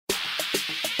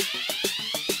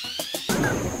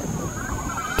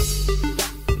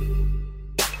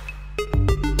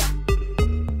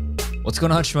What's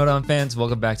going on, Schmodown fans?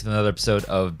 Welcome back to another episode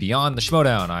of Beyond the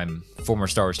Schmodown. I'm former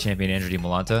Star Wars champion Andrew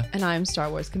DiMolanta. And I'm Star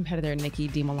Wars competitor Nikki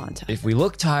DiMolanta. If we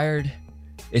look tired,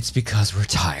 it's because we're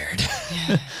tired.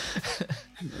 Yeah.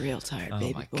 I'm real tired,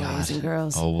 baby boys and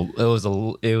girls. Oh,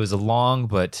 it was a long,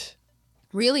 but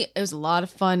really, it was a lot of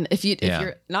fun. If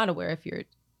you're not aware, if you're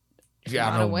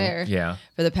not aware,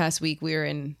 for the past week we were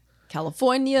in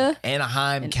California,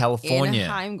 Anaheim, California.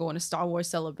 Anaheim, going to Star Wars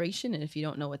Celebration. And if you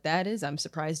don't know what that is, I'm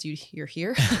surprised you're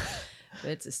here.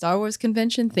 But it's a Star Wars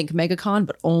convention. Think MegaCon,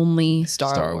 but only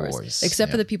Star Wars. Except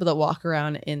for the people that walk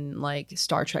around in like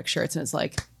Star Trek shirts, and it's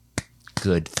like,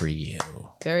 good for you.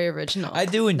 Very original. I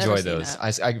do enjoy those.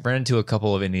 I ran into a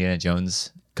couple of Indiana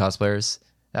Jones cosplayers.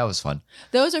 That was fun.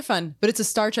 Those are fun, but it's a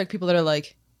Star Trek people that are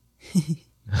like,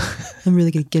 I'm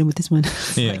really gonna get him with this one.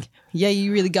 Like, yeah,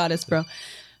 you really got us, bro.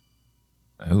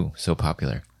 Oh, so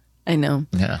popular. I know.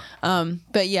 Yeah.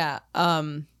 But yeah,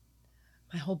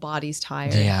 my whole body's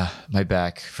tired. Yeah, my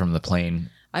back from the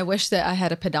plane. I wish that I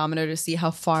had a pedometer to see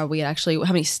how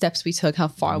many steps we took, how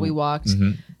far we walked.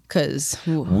 Because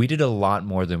we did a lot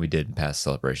more than we did in past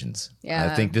celebrations.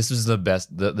 Yeah. I think this was the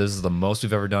best. This is the most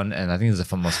we've ever done, and I think this is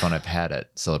the most fun I've had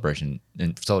at Celebrations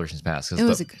past. It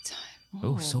was a good time.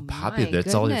 Oh, so popular.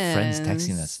 It's all your friends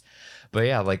texting us. But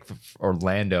yeah, like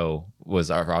Orlando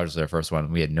was our first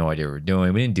one. We had no idea what we were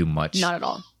doing. We didn't do much. Not at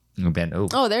all.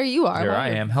 Oh, there you are. There I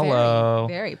am. Hello.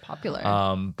 Very, very popular.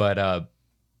 But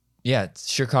yeah,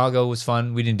 Chicago was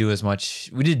fun. We didn't do as much.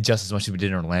 We did just as much as we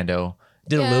did in Orlando.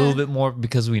 Did a little bit more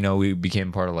because we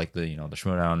became part of like the the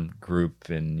Schmodown group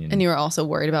and you were also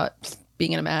worried about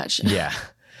being in a match. Yeah.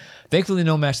 Thankfully,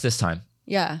 no match this time.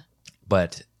 Yeah.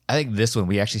 But I think this one,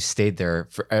 we actually stayed there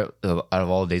for out of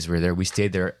all the days we were there. We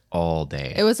stayed there all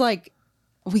day. It was like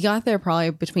we got there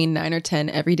probably between 9 or 10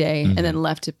 every day, and then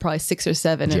left at probably 6 or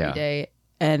 7 every day.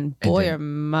 And boy, are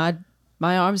my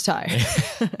arms tired.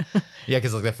 Yeah,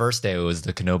 because like the first day it was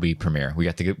the Kenobi premiere. We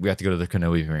got to go to the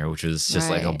Kenobi premiere, which was just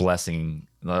like a blessing.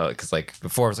 Because like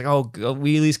before, it was like, oh,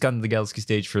 we at least got into the Galaxy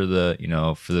stage for the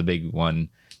for the big one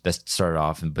that started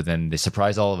off, but then they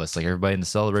surprised all of us, like everybody in the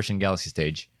Celebration Galaxy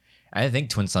stage. I think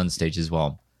Twin Suns stage as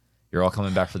well. You're all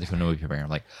coming back for the Kenobi premiere. I'm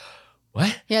like,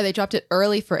 what? Yeah, they dropped it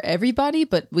early for everybody,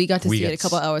 but we got to see it a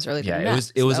couple hours early. Yeah,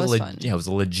 it was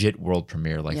a legit world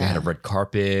premiere. Like they had a red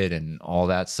carpet and all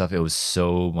that stuff. It was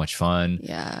so much fun.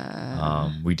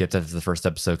 Yeah. We dipped after the first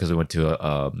episode because we went to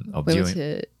a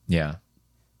viewing.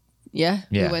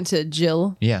 We went to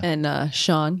Jill and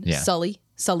Sean,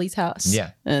 Sully's house.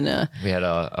 Yeah. And we had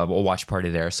a watch party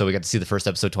there. So we got to see the first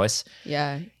episode twice.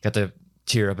 Yeah. Got to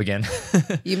tear up again.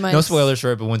 You might no spoilers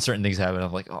for it, but when certain things happen,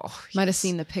 I'm like, oh. Might have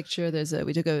seen the picture.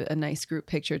 We took a nice group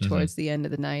picture towards the end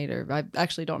of the night, or I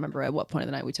actually don't remember at what point of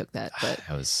the night we took that. But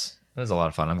it was a lot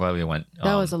of fun. I'm glad we went.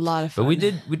 That was a lot of fun. But we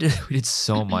did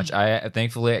so much.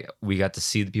 Thankfully we got to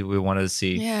see the people we wanted to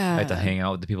see. Yeah. I got to hang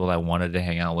out with the people that I wanted to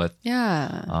hang out with.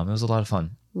 Yeah. It was a lot of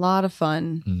fun.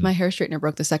 My hair straightener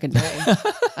broke the second day.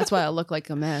 That's why I look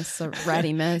like a mess, a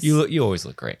ratty mess. You always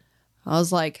look great. I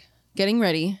was like getting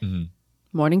ready.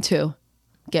 Morning 2,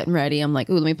 getting ready. I'm like,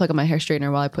 ooh, let me plug up my hair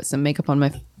straightener while I put some makeup on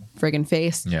my friggin'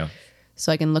 face. Yeah.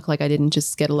 So I can look like I didn't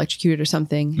just get electrocuted or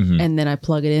something. And then I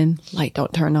plug it in. Light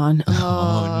don't turn on.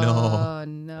 Oh,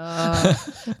 no.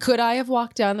 Could I have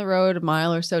walked down the road a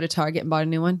mile or so to Target and bought a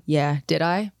new one? Yeah. Did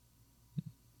I?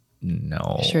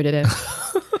 No. I sure didn't.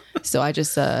 So I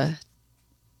just made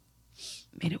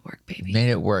it work, baby. Made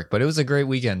it work. But it was a great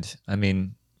weekend. I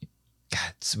mean,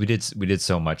 God, we did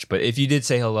so much. But if you did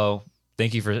say hello,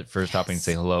 thank you for stopping to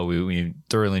say hello. We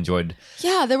thoroughly enjoyed.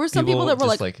 Yeah, there were some people that were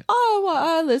like, oh, well,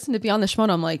 I listened to Beyond the Schmodown.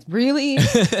 I'm like, really?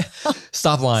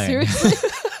 Stop lying. Seriously?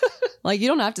 Like, you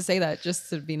don't have to say that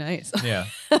just to be nice. Yeah.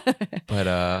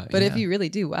 But if you really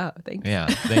do, wow, thank you. Yeah.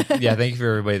 Thank you for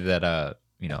everybody that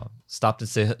stopped and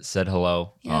said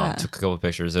hello. Yeah. Took a couple of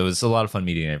pictures. It was a lot of fun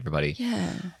meeting everybody.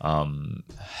 Yeah.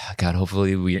 God,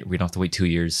 hopefully we don't have to wait 2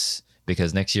 years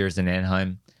because next year is in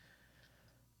Anaheim.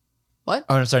 What?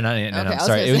 Oh, I'm sorry, not in Anaheim. Okay,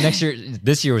 sorry, it was next year.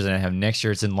 This year was in Anaheim. Next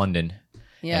year it's in London.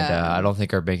 Yeah. And I don't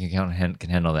think our bank account can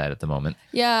handle that at the moment.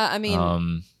 Yeah, I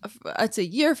mean, it's a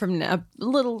year from now,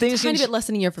 tiny bit less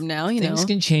than a year from now. Things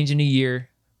can change in a year.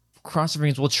 Cross the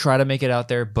fingers, we'll try to make it out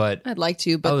there, but I'd like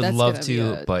to, but I would that's love gonna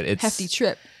to, be a but it's hefty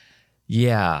trip.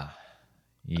 Yeah.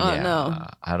 Oh, no.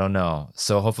 I don't know.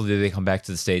 So hopefully they come back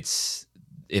to the States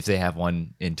if they have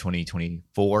one in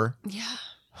 2024. Yeah.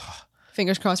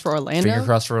 Fingers crossed for Orlando. Finger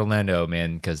crossed for Orlando,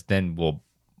 man, because then we'll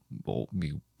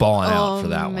be balling out for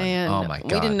that one. Oh my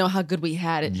God. We didn't know how good we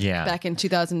had it back in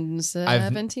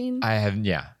 2017. I have,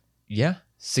 yeah.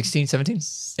 16,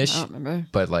 17-ish. I don't remember.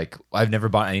 But like, I've never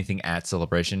bought anything at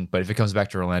Celebration. But if it comes back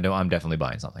to Orlando, I'm definitely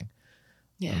buying something.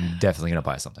 Yeah. I'm definitely going to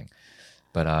buy something.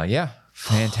 But yeah,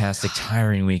 fantastic,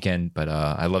 tiring weekend. But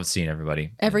I love seeing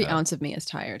everybody. Every ounce of me is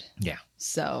tired. Yeah.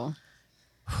 So,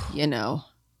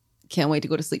 can't wait to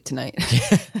go to sleep tonight.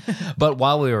 But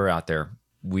while we were out there,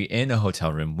 we in a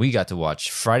hotel room, we got to watch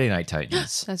Friday Night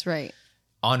Titans. That's right.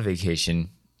 On vacation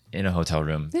in a hotel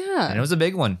room. Yeah. And it was a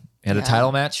big one. We had a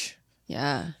title match.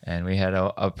 Yeah. And we had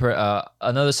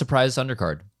another surprise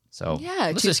undercard. So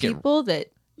yeah, two people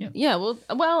that. Yeah. Well,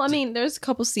 I mean, there's a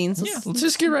couple scenes. Let's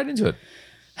just get right into it.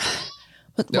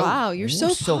 But wow, you're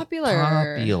so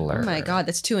popular. Oh my God,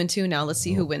 that's 2-2 now. Let's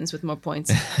see who wins with more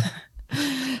points.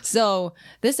 So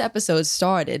this episode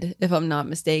started, if I'm not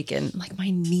mistaken, like my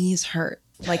knees hurt.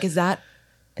 Like, is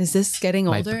this getting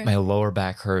older? My lower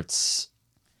back hurts.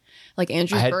 Like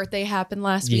Andrew's birthday happened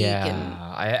last week. And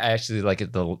I actually like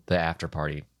the after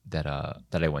party that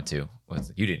I went to.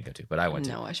 You didn't go to, but I went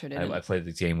to. No, I sure didn't. I played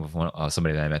the game with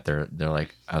somebody that I met there. They're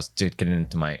like, I was getting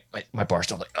into my bar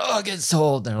stool. I'm like, oh, I'm getting so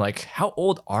old. And they're like, how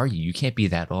old are you? You can't be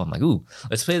that old. I'm like, ooh,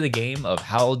 let's play the game of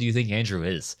how old do you think Andrew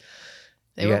is?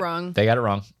 They were wrong. They got it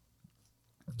wrong.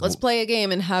 Let's play a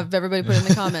game and have everybody put in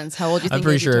the comments how old you think. I'm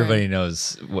pretty sure everybody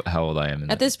knows how old I am.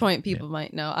 At this point, people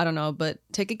might know. I don't know, but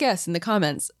take a guess in the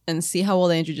comments and see how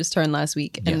old Andrew just turned last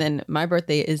week. And then my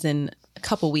birthday is in a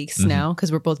couple weeks now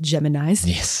because we're both Geminis.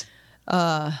 Yes.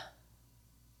 I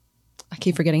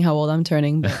keep forgetting how old I'm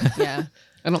turning, but yeah,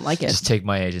 I don't like it. Just take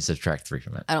my age and subtract 3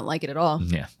 from it. I don't like it at all.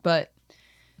 Yeah. But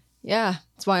yeah,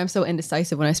 that's why I'm so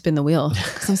indecisive when I spin the wheel.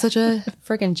 Because I'm such a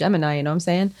freaking Gemini, you know what I'm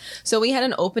saying? So we had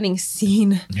an opening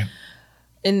scene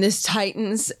in this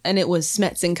Titans, and it was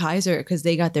Smets and Kaiser because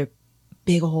they got their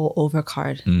big old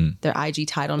overcard, their IG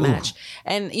title match.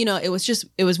 And, it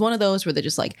was one of those where they're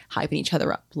just like hyping each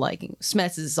other up. Like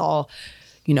Smets is all,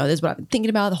 this is what I've been thinking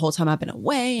about the whole time I've been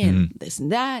away and this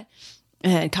and that.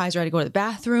 And Kaiser had to go to the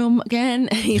bathroom again.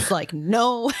 And he's like,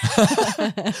 no.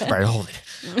 Right, hold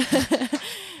it.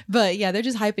 But yeah, they're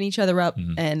just hyping each other up.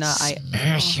 And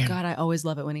I always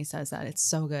love it when he says that. It's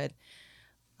so good.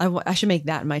 I should make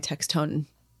that my text tone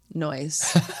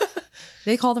noise. Do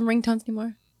they call them ringtones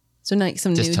anymore? So like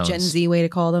some just new tones. Gen Z way to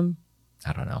call them?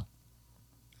 I don't know.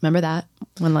 Remember that?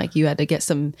 When like you had to get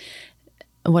some,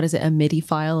 what is it, a MIDI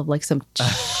file of like some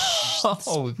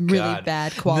really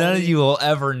bad quality. None of you will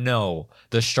ever know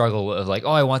the struggle of like,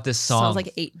 I want this song. Sounds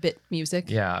like 8-bit music.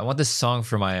 Yeah, I want this song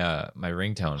for my my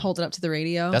ringtone. Hold it up to the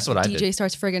radio. That's what I did. DJ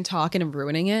starts friggin' talking and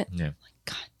ruining it. Yeah. Like,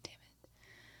 God damn it.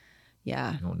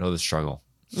 Yeah. You don't know the struggle.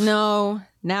 No.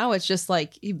 Now it's just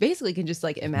like, you basically can just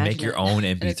like imagine make your own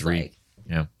MP3. Like,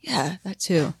 yeah. Yeah, that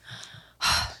too.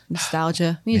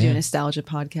 Nostalgia. We do nostalgia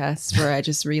podcasts where I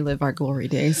just relive our glory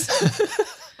days.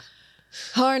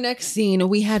 Our next scene,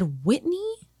 we had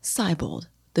Whitney Seibold,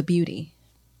 the beauty,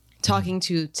 talking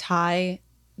to Ty,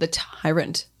 the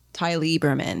tyrant, Ty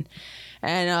Lieberman.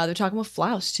 And they're talking with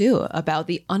Flaus, too, about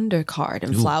the undercard.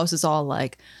 And Flaus is all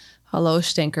like, hello,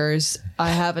 stinkers.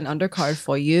 I have an undercard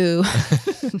for you.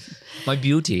 My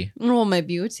beauty. Oh, my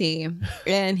beauty.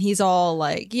 And he's all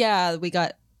like, yeah, we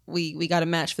got a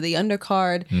match for the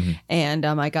undercard. And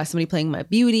I got somebody playing my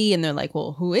beauty. And they're like,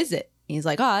 well, who is it? And he's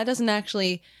like, it doesn't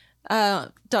actually...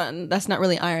 that's not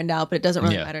really ironed out, but it doesn't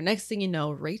really matter. Next thing you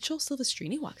know, Rachel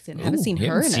Silvestrini walks in. Haven't seen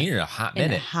her in a hot minute.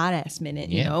 In a hot ass minute,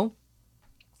 you know.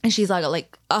 And she's like,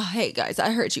 oh, hey guys,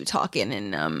 I heard you talking,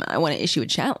 and I want to issue a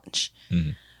challenge.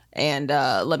 And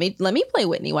let me play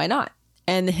Whitney. Why not?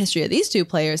 And the history of these two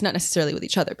players, not necessarily with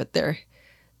each other, but they're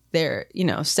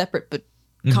separate but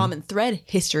common thread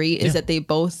history is that they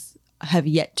both have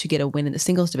yet to get a win in the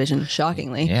singles division.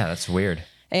 Shockingly, yeah, that's weird.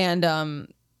 And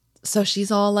so she's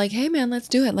all like, hey, man, let's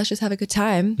do it. Let's just have a good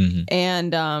time.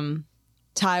 And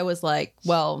Ty was like,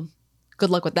 well, good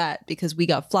luck with that because we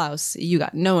got Flaus. You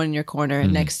got no one in your corner.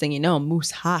 And next thing you know, Moose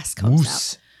Haas comes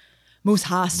out. Moose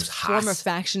Haas, former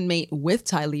faction mate with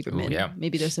Ty Lieberman. Ooh,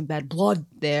 maybe there's some bad blood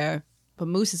there. But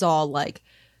Moose is all like,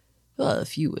 well,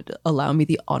 if you would allow me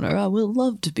the honor, I would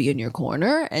love to be in your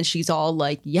corner. And she's all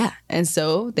like, yeah. And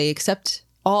so they accept...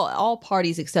 All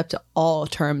parties accept all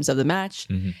terms of the match.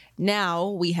 Now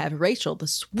we have Rachel, the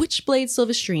Switchblade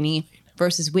Silvestrini,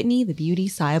 versus Whitney, the Beauty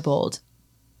Seibold.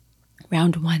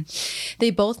 Round 1. They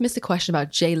both missed a question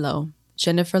about J-Lo,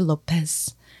 Jennifer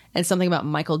Lopez, and something about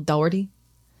Michael Dougherty.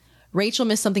 Rachel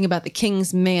missed something about the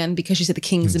King's Man because she said the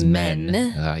King's Men.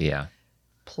 Yeah.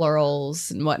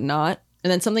 Plurals and whatnot. And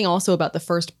then something also about the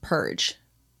first Purge.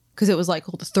 Because it was like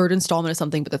called the third installment of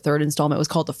something, but the third installment was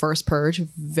called the first Purge.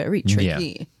 Very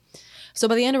tricky. Yeah. So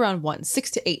by the end of round 1,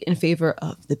 6-8 in favor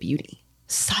of the beauty.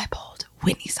 Seibold,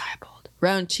 Whitney Seibold.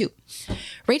 Round 2,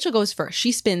 Rachel goes first.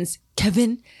 She spins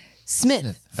Kevin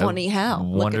Smith. Funny how.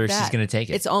 Wonder if she's going to take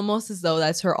it. It's almost as though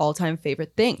that's her all-time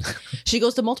favorite thing. She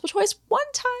goes to multiple choice one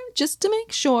time just to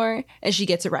make sure, and she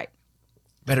gets it right.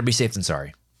 Better be safe than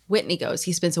sorry. Whitney goes.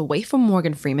 He spins away from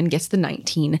Morgan Freeman, gets the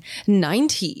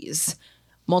 1990s.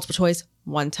 Multiple choice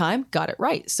one time, got it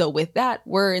right. So with that,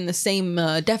 we're in the same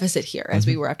deficit here as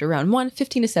we were after round 1,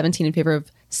 15-17 in favor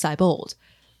of Seibold.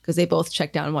 Because they both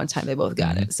checked down one time, they both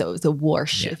got it. So it was a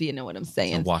wash, if you know what I'm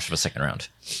saying. A wash of a second round.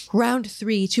 Round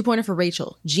 3, 2-pointer for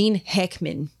Rachel. Gene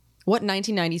Hackman. What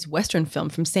 1990s Western film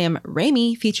from Sam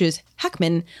Raimi features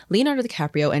Hackman, Leonardo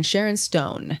DiCaprio, and Sharon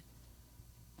Stone?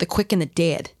 The Quick and the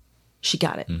Dead. She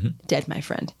got it. Dead, my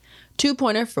friend.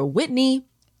 2-pointer for Whitney.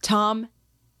 Tom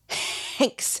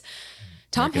Hanks.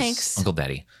 Tom Hanks. Uncle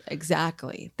Daddy.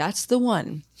 Exactly. That's the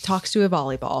one. Talks to a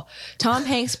volleyball. Tom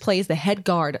Hanks plays the head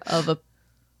guard of a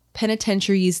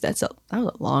penitentiaries. That was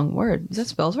a long word. Is that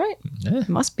spelled right? Yeah. It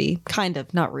must be. Kind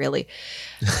of. Not really.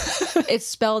 It's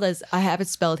spelled as, I have it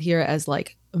spelled here as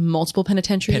like multiple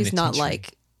penitentiaries, not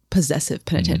like possessive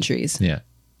penitentiaries. Yeah.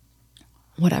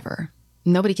 Whatever.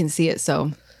 Nobody can see it,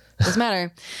 so doesn't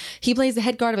matter. He plays the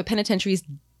head guard of a penitentiary's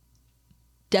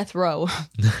death row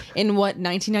in what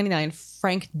 1999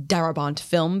 Frank Darabont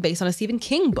film based on a Stephen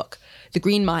King book, The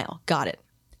Green Mile. Got it.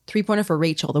 3-pointer for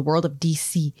Rachel, The World of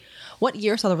DC. What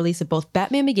year saw the release of both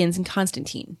Batman Begins and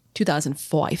Constantine?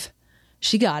 2005.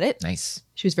 She got it. Nice.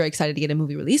 She was very excited to get a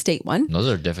movie release date one. Those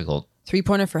are difficult.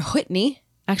 3-pointer for Whitney.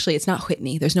 Actually, it's not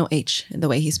Whitney. There's no H in the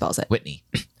way he spells it. Whitney.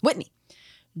 Whitney.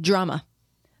 Drama.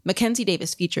 Mackenzie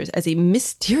Davis features as a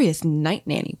mysterious night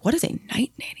nanny. What is a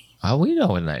night nanny? Oh, we know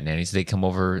what night nannies. They come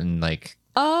over and like...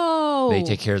 Oh. They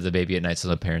take care of the baby at night so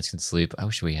the parents can sleep. I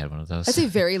wish we had one of those. That's a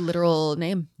very literal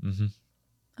name. Mm-hmm.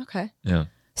 Okay. Yeah.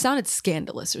 Sounded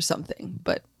scandalous or something.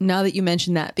 But now that you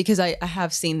mention that, because I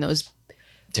have seen those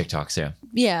TikToks, yeah.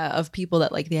 Yeah, of people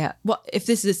that like, yeah. Well,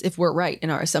 if we're right in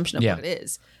our assumption of what it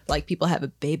is, like people have a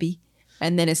baby.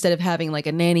 And then instead of having like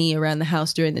a nanny around the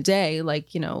house during the day,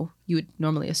 like, you know, you would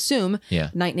normally assume,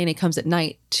 night nanny comes at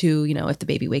night to, you know, if the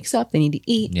baby wakes up, they need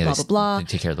to eat, blah, blah, blah. They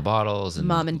take care of the bottles and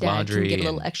mom and dad laundry can get a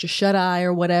little extra shut eye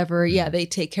or whatever. Yeah, they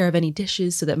take care of any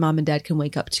dishes so that mom and dad can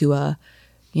wake up to a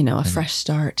fresh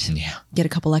start. Yeah. Get a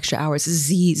couple extra hours.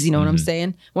 Z's, you know what I'm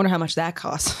saying? Wonder how much that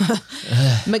costs.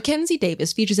 Mackenzie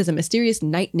Davis features as a mysterious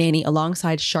night nanny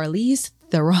alongside Charlize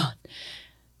Theron.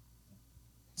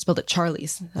 Spelled it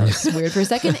Charlie's. That was weird for a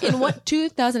second. In what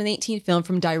 2018 film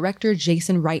from director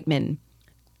Jason Reitman?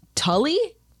 Tully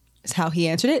is how he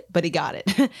answered it, but he got it.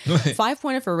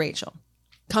 5-pointer for Rachel.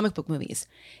 Comic book movies.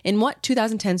 In what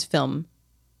 2010s film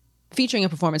featuring a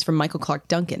performance from Michael Clark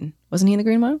Duncan? Wasn't he in The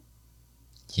Green Mile?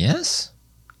 Yes.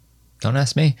 Don't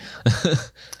ask me.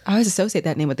 I always associate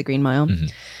that name with The Green Mile.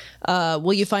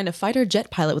 Will you find a fighter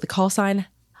jet pilot with a call sign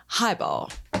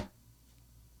Highball?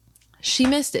 She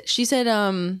missed it. She said,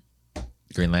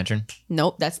 Green Lantern?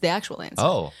 Nope, that's the actual answer.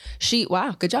 Oh.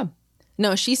 Wow, good job.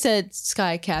 No, she said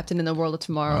Sky Captain in the World of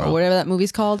Tomorrow or whatever that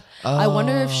movie's called. Oh. I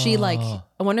wonder if she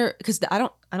because I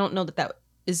don't know that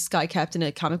is Sky Captain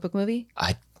a comic book movie?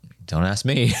 Don't ask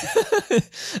me.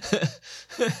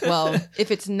 Well, if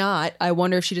it's not, I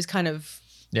wonder if she just kind of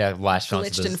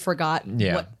glitched and forgot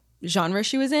what genre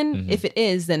she was in. If it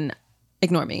is, then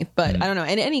ignore me. But I don't know.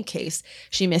 In any case,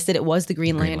 she missed it. It was the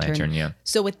Green Lantern. Yeah.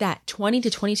 So with that,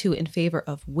 20-22 in favor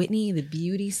of Whitney the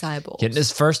Beauty Seibold. Getting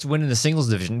his first win in the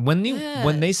singles division. When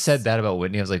they said that about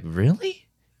Whitney, I was like, really?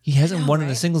 He hasn't won in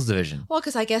the singles division. Well,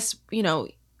 because I guess, we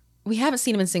haven't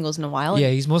seen him in singles in a while.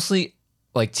 Yeah, he's mostly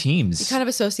like teams. You kind of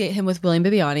associate him with William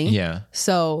Bibiani. Yeah.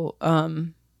 So,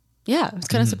 it's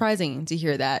kind of surprising to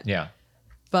hear that. Yeah.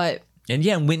 But. And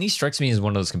Whitney strikes me as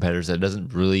one of those competitors that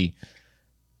doesn't really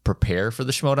prepare for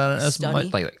the Schmoedown as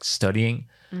much, like studying.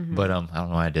 But I don't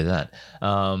know why I did that.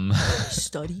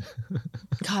 Study.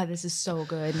 God, this is so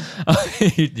good.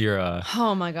 You're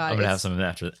oh my God. I'm gonna have some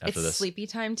after it's this. Sleepy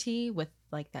time tea with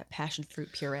like that passion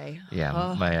fruit puree.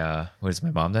 Yeah, my was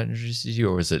my mom that introduced you,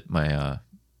 or was it my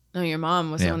No, your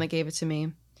mom was the one that gave it to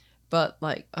me. But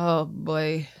like, oh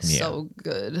boy, so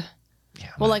good. Yeah.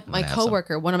 Well, like my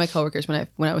coworker, one of my coworkers when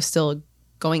I was still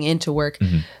going into work,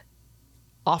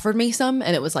 offered me some,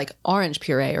 and it was like orange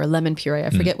puree or lemon puree. I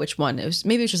forget which one. It was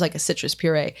just like a citrus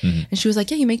puree. And she was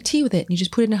like, yeah, you make tea with it and you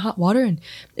just put it in hot water and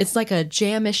it's like a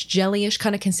jamish, jellyish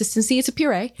kind of consistency. It's a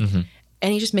puree.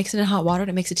 And you just mix it in hot water and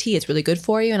it makes a tea. It's really good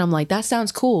for you. And I'm like, that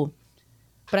sounds cool.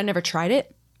 But I never tried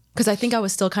it because I think I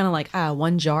was still kind of like,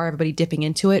 one jar, everybody dipping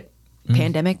into it.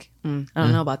 Pandemic. I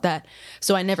don't know about that.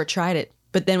 So I never tried it.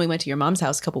 But then we went to your mom's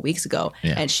house a couple weeks ago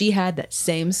and she had that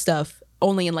same stuff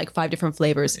only in like 5 different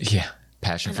flavors. Yeah.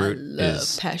 passion fruit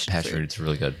is passion fruit. It's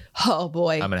really good. Oh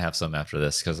boy, I'm gonna have some after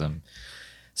this because I'm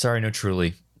sorry, no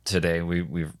Truly today.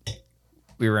 We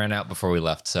ran out before we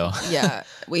left, so yeah,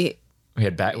 we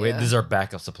had this is our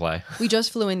backup supply. We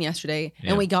just flew in yesterday,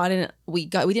 and we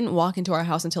didn't walk into our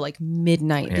house until like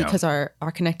midnight because our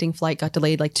connecting flight got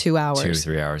delayed like 2 hours,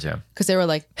 2-3 hours, because they were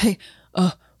like, hey,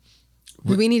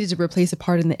 we needed to replace a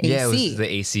part in the AC. Yeah, it was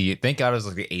the AC. Thank God it was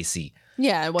like the AC.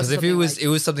 Yeah, it was. Because if it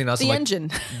was something else, the engine.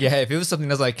 Yeah, if it was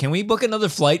something else, like, can we book another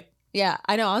flight? Yeah,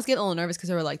 I know. I was getting a little nervous because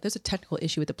they were like, "There's a technical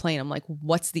issue with the plane." I'm like,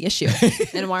 "What's the issue?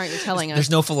 And why aren't you telling us?" There's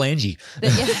no phalange.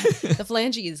 The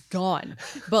phalange is gone.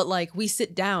 But like, we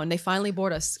sit down, they finally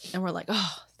board us, and we're like,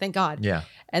 "Oh, thank God." Yeah.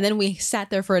 And then we sat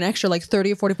there for an extra like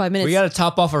 30 or 45 minutes. We got to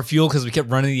top off our fuel because we kept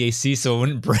running the AC so it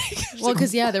wouldn't break. Well,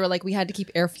 because they were like, we had to keep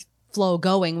airflow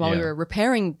going while we were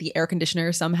repairing the air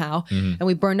conditioner somehow, and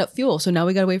we burned up fuel. So now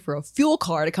we got to wait for a fuel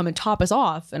car to come and top us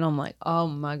off. And I'm like, oh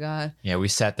my God. Yeah, we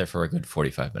sat there for a good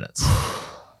 45 minutes.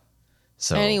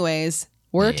 So, anyways,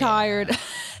 we're tired,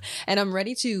 and I'm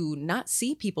ready to not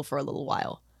see people for a little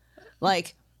while.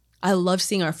 Like, I love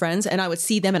seeing our friends, and I would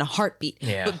see them in a heartbeat.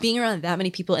 Yeah. But being around that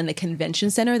many people in the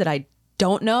convention center that I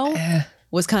don't know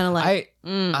was kind of like, I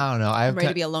don't know. I'm ready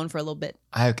to be alone for a little bit.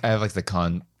 I have like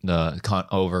the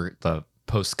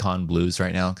post-con blues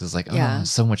right now because it's like,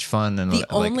 it's so much fun. And the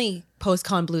only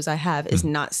post-con blues I have is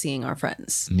not seeing our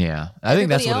friends. Yeah, I think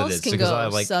that's what it is. Can because go I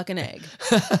like suck an egg.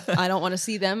 I don't want to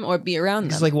see them or be around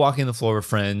them. It's like walking the floor with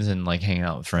friends and like hanging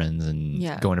out with friends and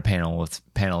going to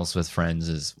panels with friends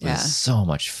was so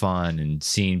much fun, and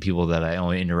seeing people that I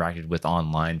only interacted with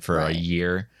online for a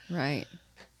year. Right.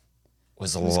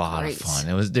 Was a lot of fun.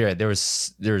 It was there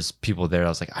was people there. I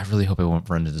was like, I really hope I won't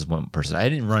run into this one person. I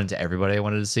didn't run into everybody I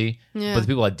wanted to see, but the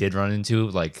people I did run into,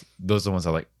 like those are the ones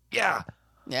I like. Yeah.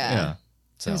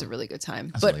 So it was a really good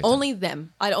time, but only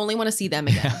them. I'd only want to see them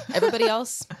again. Everybody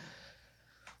else,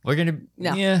 we're gonna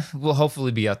we'll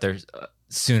hopefully be out there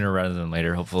sooner rather than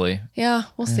later. Hopefully,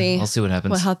 we'll see. We'll see what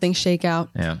happens. How things shake out.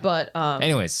 Yeah, but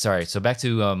anyways, sorry. So back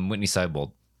to Whitney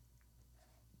Seibold.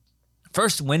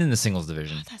 First win in the singles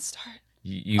division. That start.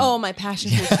 My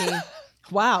passion fruit team.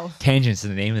 Wow. Tangents is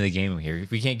the name of the game here. If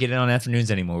we can't get it on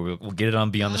afternoons anymore, we'll get it on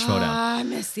Beyond the Schmoedown. I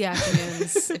miss the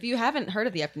afternoons. If you haven't heard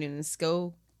of the afternoons,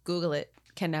 go Google it.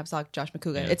 Ken Napzok, Josh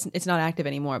McCouga. Yeah. It's not active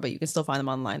anymore, but you can still find them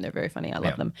online. They're very funny. I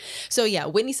love them. So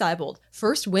Whitney Seibold,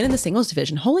 first win in the singles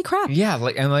division. Holy crap. Yeah,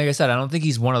 like I said, I don't think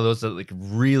he's one of those that like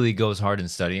really goes hard in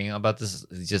studying about this.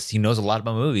 He knows a lot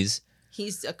about movies.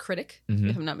 He's a critic,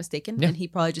 if I'm not mistaken, and he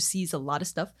probably just sees a lot of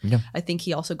stuff. Yeah. I think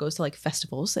he also goes to like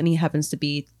festivals, and he happens to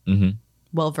be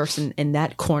well versed in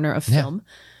that corner of film.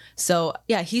 So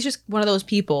he's just one of those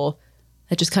people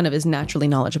that just kind of is naturally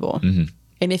knowledgeable.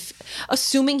 And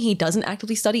assuming he doesn't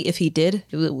actively study, if he did,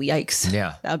 yikes.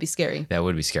 Yeah, that would be scary. That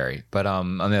would be scary. But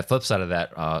on the flip side of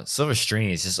that,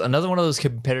 Silverstream is just another one of those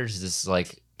competitors that's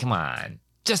like, come on,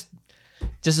 just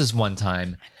this one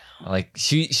time. Like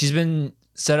she's been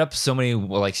set up so many,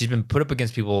 like she's been put up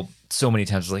against people so many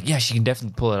times. Like, she can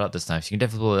definitely pull it out this time. She can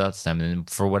definitely pull it out this time. And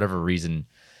for whatever reason,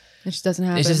 it just doesn't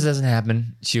happen. It just doesn't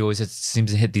happen. She always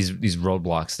seems to hit these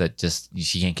roadblocks that just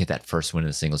she can't get that first win in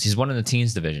the singles. She's won in the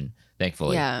teens division,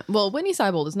 thankfully. Yeah. Well, Whitney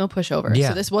Seibold is no pushover. Yeah.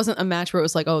 So this wasn't a match where it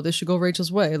was like, oh, this should go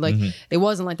Rachel's way. Like it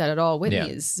wasn't like that at all.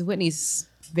 Whitney's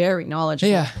very knowledgeable.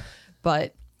 Yeah.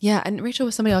 But and Rachel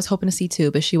was somebody I was hoping to see too,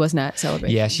 but she wasn't at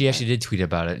Celebration. Yeah, she actually did tweet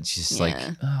about it. And she's like,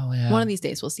 oh, yeah. One of these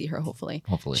days we'll see her, hopefully.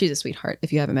 She's a sweetheart.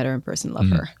 If you haven't met her in person, love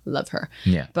her. Love her.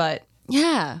 Yeah. But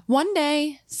one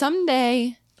day,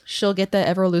 someday, she'll get the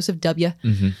ever elusive W.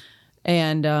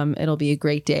 And it'll be a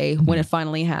great day when it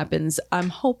finally happens. I'm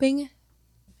hoping.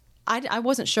 I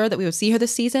wasn't sure that we would see her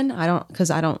this season. I don't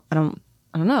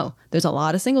know. There's a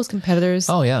lot of singles competitors.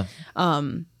 Oh, yeah.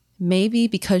 Maybe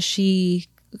because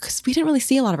we didn't really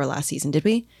see a lot of her last season, did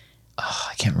we? Oh,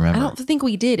 I can't remember. I don't think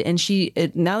we did. And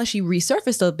now that she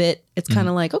resurfaced a bit, it's kind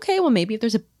of like, okay, well, maybe if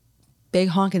there's a big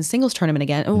honkin' singles tournament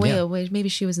again. Oh, wait, maybe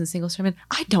she was in the singles tournament.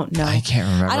 I don't know. I can't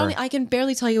remember. I can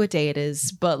barely tell you what day it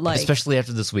is, but like. Especially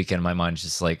after this weekend, my mind's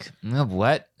just like,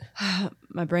 what?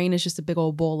 My brain is just a big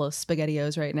old bowl of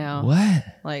SpaghettiOs right now. What?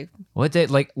 Like. What day?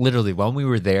 Like, literally, when we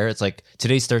were there, it's like,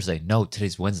 today's Thursday. No,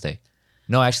 today's Wednesday.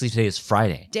 No, actually, today is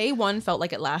Friday. Day one felt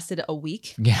like it lasted a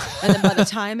week. Yeah. And then by the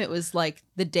time it was like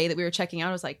the day that we were checking out,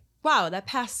 I was like, wow, that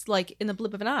passed like in the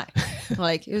blip of an eye.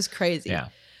 Like, it was crazy. Yeah.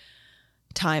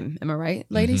 Time, am I right,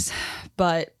 ladies?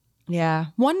 But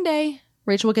one day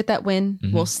Rachel will get that win.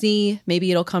 We'll see. Maybe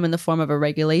it'll come in the form of a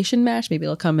regulation match. Maybe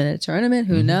it'll come in a tournament.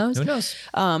 Who knows? Who knows?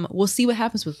 We'll see what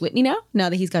happens with Whitney now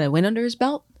that he's got a win under his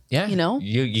belt. Yeah. You know?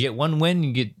 You get one win,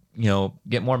 you get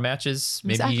get more matches.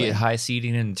 Maybe Exactly. get high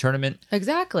seeding in the tournament.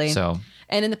 Exactly. So,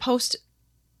 and in the post-match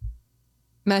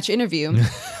interview,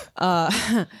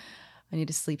 I need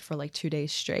to sleep for like 2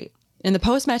 days straight. In the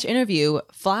post-match interview,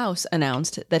 Flaus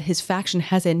announced that his faction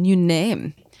has a new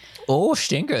name. oh,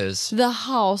 stinkers. The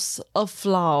House of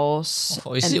Flaus.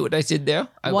 Oh, you see what I did there?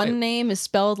 One name is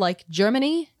spelled like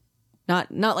Germany.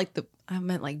 Not like I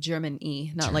meant like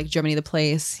German-y, not like Germany the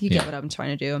place. You get what I'm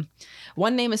trying to do.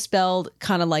 One name is spelled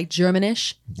kind of like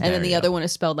Germanish, and then the other one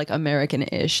is spelled like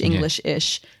American-ish,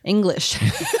 English-ish, English.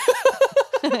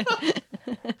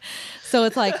 So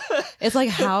it's like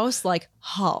house, like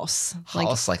house.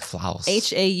 House like Flaus.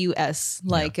 Haus,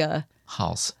 like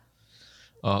House.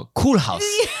 Cool house.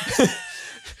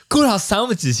 Cool house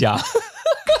sandwiches, yeah.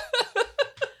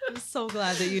 I'm so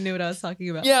glad that you knew what I was talking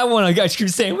about. Yeah, I want a ice cream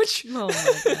sandwich. Oh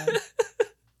my god.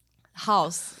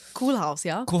 House. Cool house,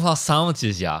 yeah. Cool house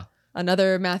sandwiches, yeah.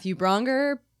 Another Matthew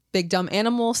Bronger, Big Dumb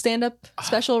Animal stand-up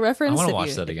special reference. I wanna If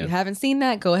watch that again. If you haven't seen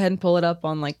that, go ahead and pull it up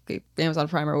on like Amazon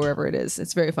Prime or wherever it is.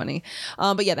 It's very funny.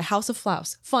 But yeah, the House of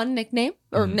Flaus. Fun nickname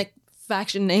or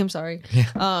faction name, sorry.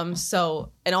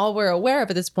 So, and all we're aware of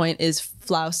at this point is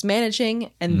Flaus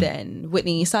managing and then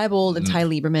Whitney Seibold and Ty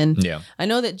Lieberman. Yeah. I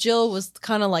know that Jill was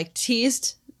kind of like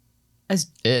teased as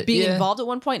being involved at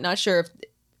one point. Not sure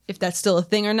if that's still a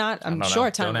thing or not. I'm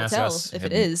sure time will tell if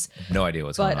it is. No idea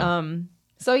what's going on.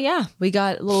 But so yeah, we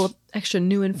got a little extra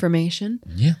new information.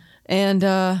 Yeah. And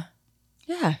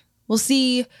yeah, we'll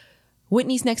see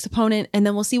Whitney's next opponent, and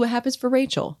then we'll see what happens for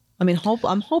Rachel. I mean,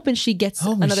 I'm hoping she gets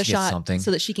another shot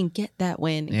so that she can get that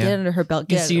win, get it under her belt.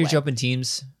 You Get see it her away. jumping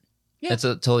teams. Yeah. That's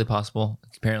totally possible.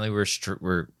 Apparently, we're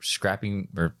scrapping.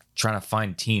 We're trying to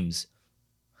find teams,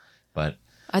 but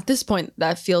At this point,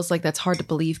 that feels like that's hard to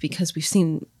believe because we've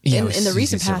seen in the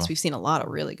recent past, we've seen a lot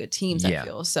of really good teams. I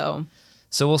feel so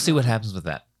we'll see what happens with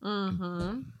that.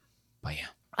 But yeah,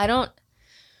 I don't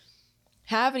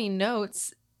have any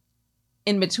notes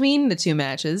in between the two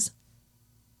matches.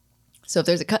 So if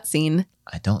there's a cutscene,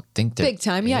 I don't think there big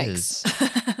time is.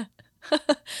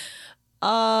 yikes.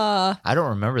 I don't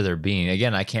remember there being.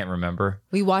 Again, I can't remember.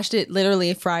 We watched it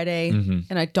literally Friday,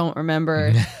 and I don't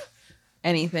remember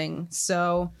anything.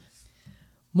 So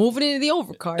moving into the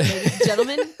overcard, ladies and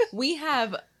gentlemen, we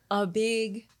have a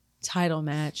big title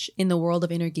match in the world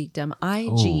of Inner Geekdom.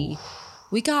 IG.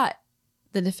 We got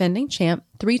the defending champ,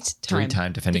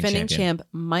 three-time defending champ,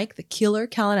 Mike the Killer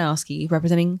Kalinowski,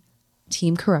 representing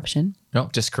Team Corruption. No,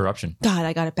 just Corruption. God,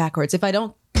 I got it backwards. If I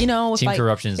don't, if Team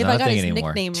Corruption is if not I a got thing his anymore.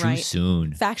 nickname Too right,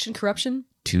 soon. Faction Corruption.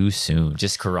 Too soon.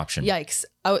 Just Corruption. Yikes!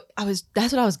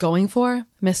 That's what I was going for.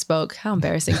 Misspoke. How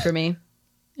embarrassing for me.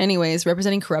 Anyways,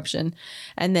 representing Corruption,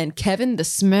 and then Kevin the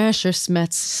Smasher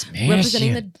Smets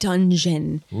representing the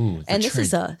Dungeon. Ooh, and this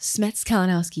is a Smets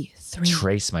Kalinowski 3.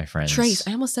 Trace, my friends. Trace.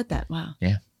 I almost said that. Wow.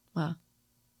 Yeah. Wow.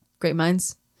 Great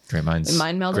minds. Great minds. We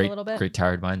mind melded a little bit. Great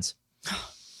tired minds.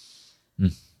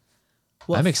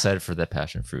 I'm excited for that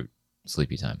passion fruit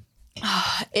sleepy time.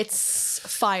 It's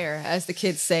fire, as the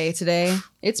kids say today.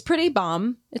 It's pretty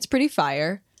bomb. It's pretty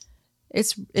fire.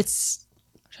 It's. I'm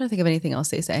trying to think of anything else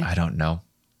they say. I don't know.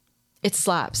 It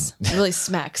slaps. It really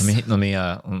smacks. Let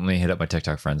me hit up my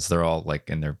TikTok friends. They're all like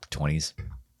in their 20s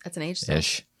That's an age still.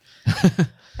 ish.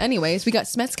 Anyways, we got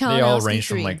Smets Kalinowski. They all range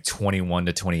 3. from like 21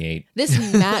 to 28.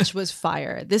 This match was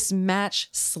fire. This match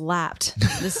slapped.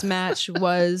 This match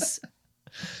was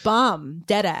bomb,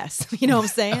 dead ass. You know what I'm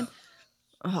saying?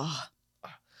 Oh,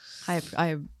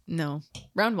 I no.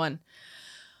 Round 1.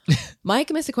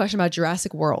 Mike missed a question about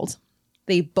Jurassic World.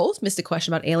 They both missed a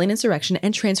question about Alien Insurrection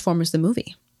and Transformers the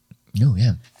movie. Oh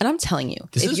yeah. And I'm telling you,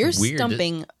 This if is you're weird.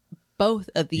 stumping both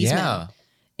of these men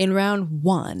in round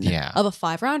 1 of a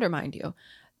 5-rounder, mind you,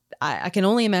 I can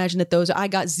only imagine that I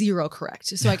got 0 correct.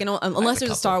 So I can unless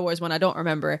there's a Star Wars one, I don't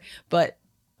remember. But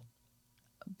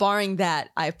barring that,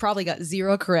 I probably got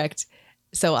 0 correct.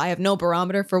 So I have no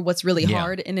barometer for what's really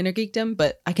hard in Inner Geekdom,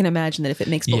 but I can imagine that if it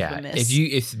makes both of them miss.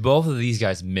 If both of these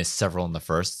guys miss several in the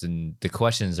first, then the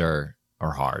questions are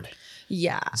hard.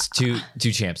 Yeah. It's two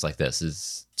champs like this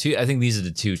is two. I think these are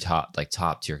the two top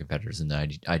tier competitors in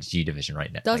the IG division right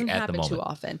now. Doesn't at happen the moment. too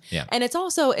often. Yeah. And it's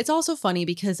also funny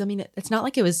because I mean it's not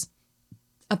like it was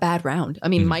a bad round. I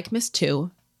mean Mike missed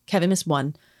 2, Kevin missed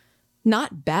 1.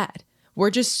 Not bad. We're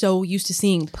just so used to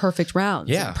seeing perfect rounds.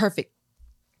 Yeah. Perfect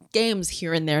games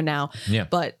here and there now. Yeah.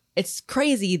 But it's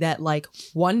crazy that like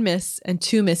 1 miss and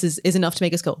 2 misses is enough to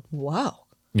make us go, wow.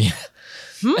 Yeah.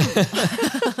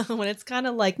 When it's kind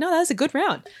of like, no, that was a good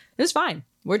round. It was fine.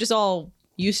 We're just all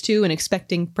used to and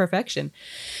expecting perfection.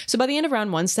 So by the end of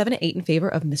round 1, 7-8 in favor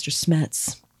of Mr.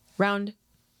 Smets. Round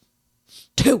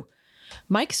 2.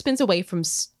 Mike spins away from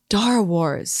Star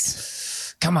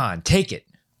Wars. Come on, take it.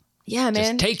 Yeah,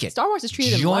 man. Just take it. Star Wars is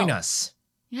treated Join well. us.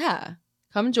 Yeah.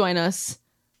 Come join us.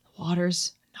 The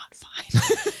water's not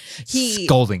fine. He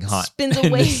Scalding hot. spins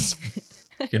away.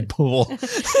 In pool.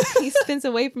 He spins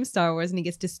away from Star Wars and he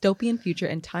gets dystopian future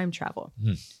and time travel.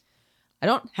 I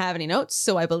don't have any notes,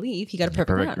 so I believe he got a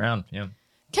perfect round. Yeah.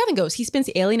 Kevin goes, he spins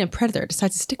Alien and Predator,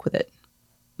 decides to stick with it.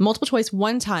 Multiple choice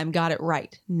one time, got it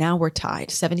right. Now we're tied,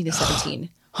 70-17.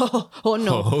 Oh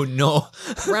no. Oh no.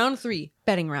 Round 3,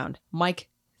 betting round. Mike,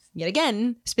 yet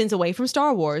again, spins away from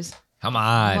Star Wars. Come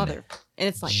on. Mother. And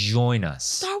it's like, join us.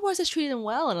 Star Wars has treated him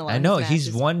well in a lot I of know his he's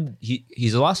matches. won.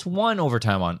 He's lost one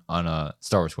overtime on a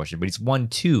Star Wars question, but he's won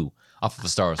 2 off of a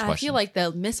Star Wars I question. feel like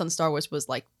the miss on Star Wars was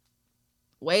like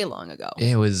way long ago.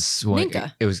 it was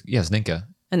Ninka. It was Ninka.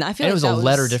 And I feel And like it was that a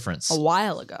letter difference. a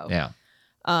while ago. Yeah.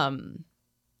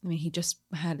 I mean, he just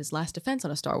had his last defense on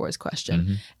a Star Wars question.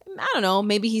 Mm-hmm. I don't know.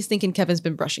 Maybe he's thinking Kevin's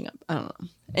been brushing up. I don't know.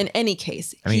 In any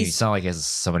case, I mean, it's not like he has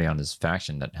somebody on his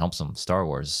faction that helps him with Star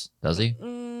Wars, does he?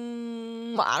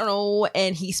 I don't know.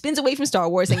 And he spins away from Star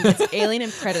Wars and gets Alien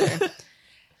and Predator.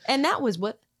 And that was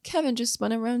what Kevin just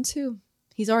spun around too.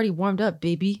 He's already warmed up,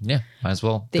 baby. Yeah, might as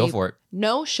well go for it.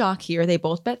 No shock here. They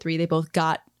both bet 3. They both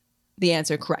got the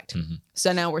answer correct.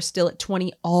 So now we're still at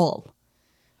 20 all.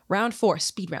 Round 4,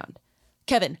 speed round.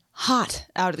 Kevin, hot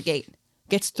out of the gate,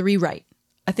 gets 3 right.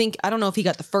 I don't know if he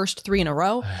got the first 3 in a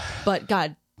row, but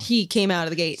God, he came out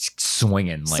of the gate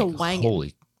Swinging like Swangin'.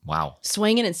 holy wow.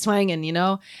 swinging and swinging, you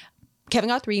know. Kevin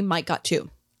got 3, Mike got 2.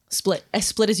 Split. As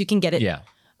split as you can get it. Yeah.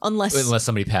 Unless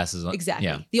somebody passes on. exactly.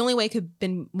 Yeah. The only way it could have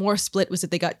been more split was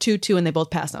if they got 2-2 and they both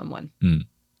passed on 1.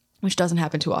 Which doesn't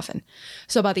happen too often.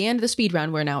 So by the end of the speed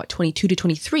round, we're now at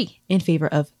 22-23 in favor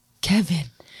of Kevin.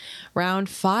 Round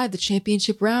 5, the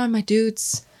championship round, my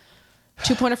dudes.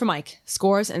 2-pointer for Mike.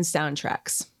 Scores and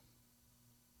soundtracks.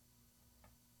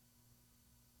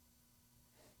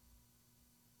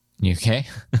 You okay?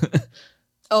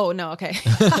 Oh, no, okay.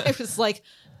 I was like,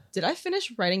 did I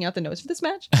finish writing out the notes for this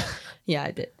match? Yeah,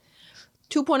 I did.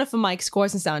 2-pointer for Mike.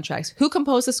 Scores and soundtracks. Who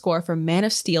composed the score for Man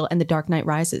of Steel and The Dark Knight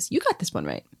Rises? You got this one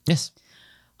right. Yes.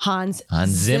 Hans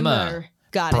Zimmer.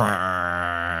 Got it.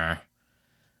 Brrr.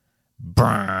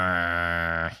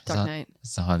 Brrr. Dark Knight.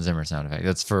 It's the Hans Zimmer sound effect.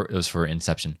 It was for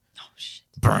Inception. Oh, shit.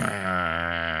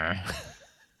 Brrr.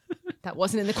 That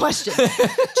wasn't in the question.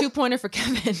 2-pointer for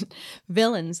Kevin.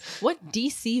 Villains. What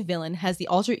DC villain has the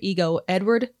alter ego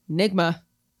Edward Nygma?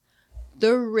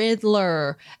 The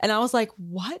Riddler. And I was like,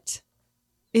 what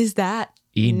is that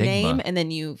Enigma. name? And then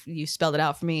you spelled it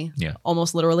out for me. Yeah.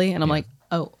 Almost literally. And I'm like,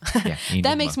 oh. Yeah, That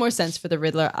Enigma. makes more sense for the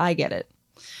Riddler. I get it.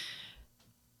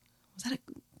 Was that a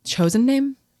chosen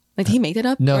name? Like, did he make that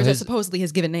up? No, or is that his- supposedly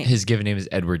his given name? His given name is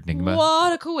Edward Nygma.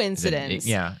 What a coincidence.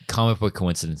 Yeah, comic book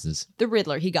coincidences. The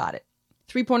Riddler, he got it.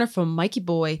 3-pointer from Mikey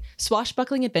Boy,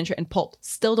 swashbuckling adventure, and pulp.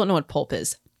 Still don't know what pulp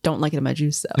is. Don't like it in my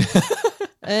juice though.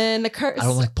 And the curse. I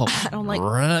don't like pulp. I don't like.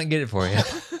 We're not get it for you.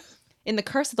 In the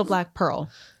Curse of the Black Pearl,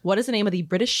 what is the name of the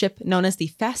British ship known as the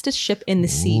fastest ship in the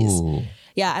seas? Ooh.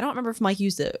 Yeah, I don't remember if Mike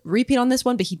used a repeat on this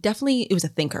one, but it was a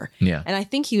thinker. Yeah. And I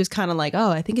think he was kind of like, oh,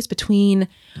 I think it's between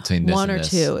Between this one and or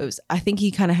this. 2. I think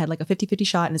he kind of had like a 50-50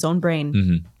 shot in his own brain.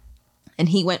 Mm-hmm. And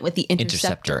he went with the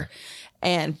Interceptor.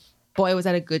 And boy, was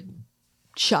that a good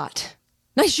shot.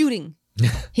 Nice shooting.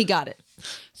 He got it.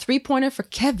 3-pointer for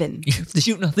Kevin. You have to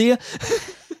shoot Althea?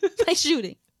 Nice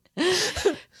shooting.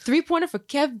 3-pointer for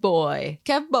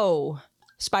Kevbo.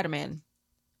 Spider-Man.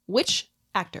 Which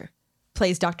actor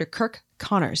plays Dr. Kirk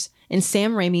Connors in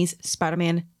Sam Raimi's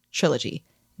Spider-Man trilogy?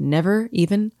 Never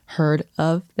even heard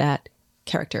of that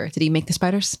character. Did he make the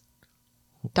spiders?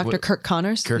 Dr. What? Kirk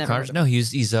Connors? Kirk Never Connors? heard of him. No,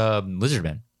 he's Lizard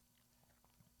Man.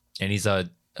 And he's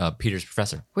Peter's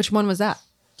professor. Which one was that?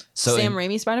 So Sam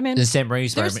Raimi Spider-Man? The Sam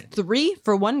Raimi There's Spider-Man. 3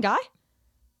 for one guy?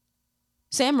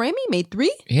 Sam Raimi made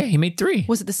 3? Yeah, he made 3.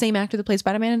 Was it the same actor that played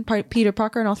Spider-Man and Peter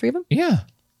Parker and all 3 of them? Yeah.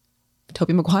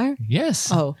 Tobey Maguire?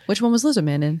 Yes. Oh, which one was Lizard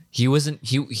Man in? He wasn't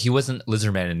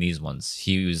Lizard Man in these ones.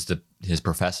 He was his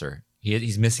professor.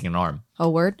 He's missing an arm. Oh,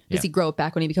 word? Does Yeah. he grow it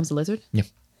back when he becomes a lizard? Yeah.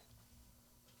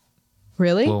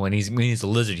 Really? Well, when he's a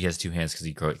lizard, he has 2 hands because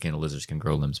lizards can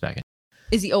grow limbs back.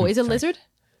 Is he always a lizard?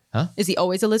 Huh? Is he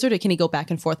always a lizard, or can he go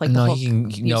back and forth like the No, Hulk no.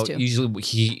 used to? Usually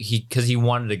he because he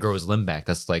wanted to grow his limb back.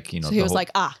 That's like So he the was whole- like,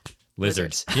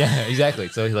 lizards. Yeah, exactly.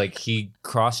 So he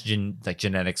crossed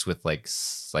genetics with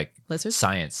Lizards?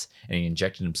 science, and he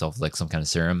injected himself with some kind of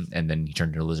serum, and then he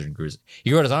turned into a lizard and grew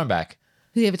his arm back.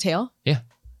 does he have a tail? Yeah,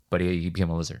 but he became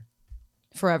a lizard.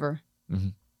 Forever.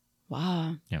 Mhm.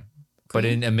 Wow. Yeah, but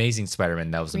in Amazing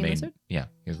Spider-Man, that was Green the main. lizard? Yeah,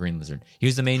 he was green lizard. He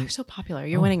was the main. You're so popular.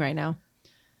 You're winning right now.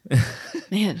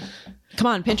 Man. Come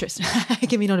on, Pinterest.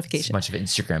 Give me notification. A bunch of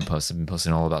Instagram posts. I've been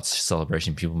posting all about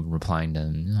celebration. People replying to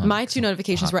my 2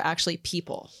 notifications were actually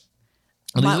people.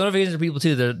 Well, these notifications are people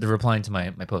too. They're replying to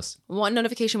my posts. One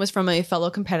notification was from a fellow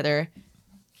competitor.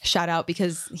 Shout out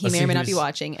because he may or may not be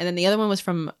watching. And then the other one was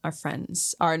from our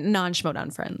friends, our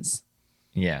non-Schmodown friends.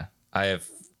 Yeah. I have,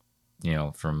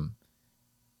 from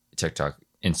TikTok,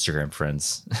 Instagram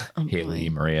friends. Haley,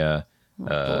 Maria. Who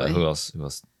else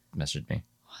messaged me?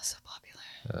 Oh, so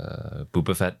popular.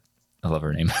 Boba Fett. I love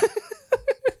her name.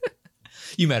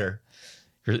 You met her.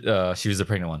 She was the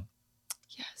pregnant one.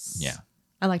 Yes. Yeah.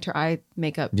 I liked her eye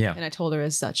makeup. Yeah. And I told her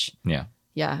as such. Yeah.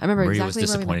 Yeah. I remember Maria exactly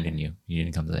was disappointed in you. You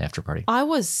didn't come to the after party. I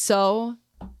was so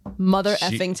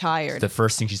effing tired. The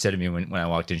first thing she said to me when I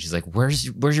walked in, she's like, Where's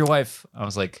your wife? I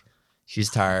was like, she's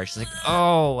tired. She's like,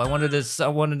 oh, I wanted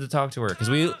to talk to her.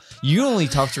 Because you only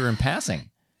talked to her in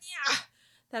passing. Yeah.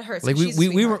 That hurts. Like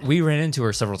we ran into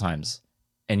her several times.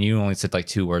 And you only said like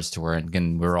 2 words to her, and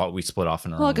again we split off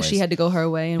in our own ways. Because she had to go her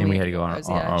way, and we had to go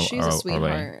our she's a sweetheart.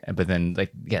 way. But then,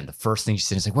 like, again, the first thing she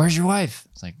said is like, "Where's your wife?"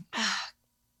 It's like,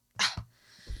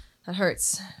 that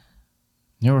hurts.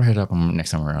 Never hit up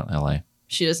next time we're in LA.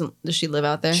 She doesn't. Does she live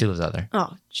out there? She lives out there.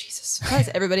 Oh Jesus! Why does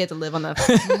everybody have to live on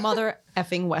the mother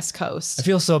effing West Coast? I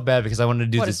feel so bad because I wanted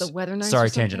to do this. Is the weather nice? Sorry,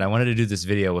 tangent. I wanted to do this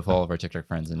video with all of our TikTok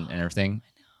friends and everything,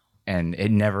 and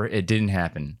it didn't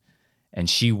happen. And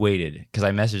she waited because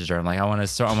I messaged her. I'm like, I want to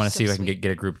see if I can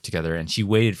get a group together. And she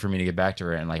waited for me to get back to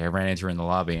her. And like, I ran into her in the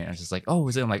lobby, and I was just like, oh,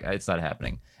 is it? I'm like, it's not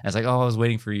happening. And it's like, oh, I was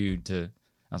waiting for you to.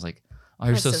 I was like, oh,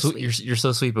 you're so sweet. You're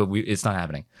so sweet, but it's not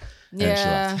happening. And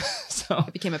yeah. So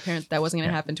it became apparent that wasn't going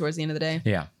to happen towards the end of the day.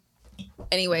 Yeah.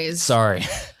 Anyways. Sorry.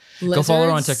 Go follow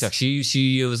her on TikTok.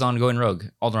 She was on Going Rogue.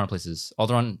 Alderaan Places.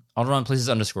 Alderaan Places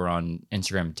 _ on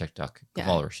Instagram and TikTok. Go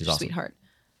follow her. She's awesome. Sweetheart.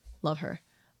 Love her.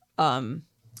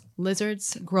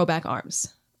 Lizards grow back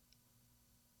arms.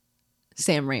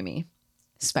 Sam Raimi,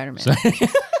 Spider-Man.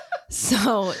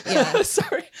 So yeah,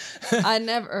 sorry, I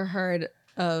never heard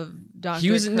of Dr. He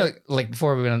was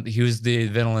before we went on, he was the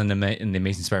villain in the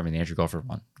Amazing Spider-Man, the Andrew Garfield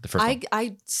one, the first one.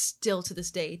 I still to this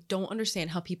day don't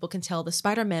understand how people can tell the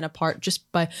Spider-Man apart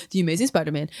just by the Amazing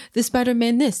Spider-Man, the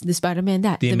Spider-Man this, the Spider-Man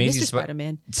that, the Amazing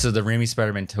Spider-Man. So the Raimi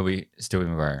Spider-Man, Tobey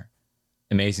Maguire.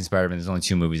 Amazing Spider-Man, there's only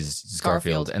 2 movies. It's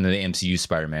Garfield. And then the MCU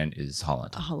Spider-Man is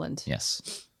Holland. Holland.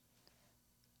 Yes.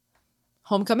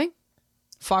 Homecoming,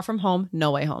 Far From Home,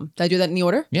 No Way Home. Did I do that in the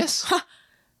order? Yes.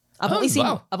 I've only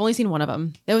seen one of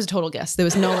them. It was a total guess. There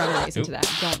was no rhyme or reason to that.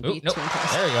 Don't be too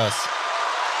impressed. There he goes.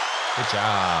 Good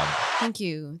job. Thank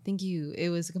you. It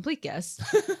was a complete guess.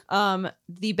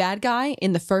 The bad guy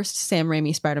in the first Sam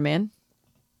Raimi Spider-Man.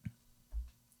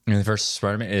 And the first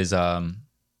Spider-Man is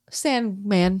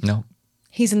Sandman. No.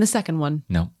 He's in the second one.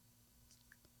 No.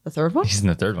 The third one? He's in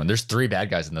the third one. There's 3 bad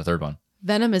guys in the third one.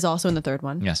 Venom is also in the third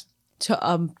one. Yes.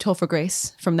 Topher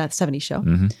Grace from that 70s show.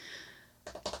 Mm-hmm.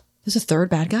 There's a third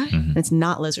bad guy? Mm-hmm. And it's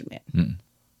not Lizard Man.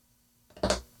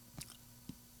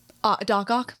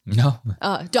 Doc Ock? No.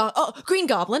 Green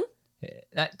Goblin?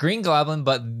 Not Green Goblin,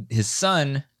 but his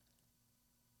son,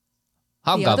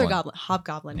 Hobgoblin. The other Goblin.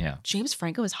 Hobgoblin. Yeah. James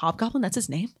Franco is Hobgoblin? That's his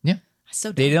name? Yeah.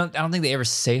 So dumb. I don't think they ever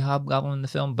say Hobgoblin in the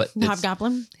film, but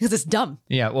Hobgoblin? Because it's dumb.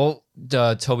 Yeah, well,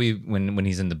 Toby when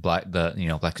he's in the Black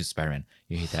Suit Spider-Man,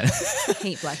 you hate that. I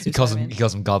hate Black Suit Spider-Man. He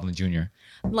calls him Goblin Jr.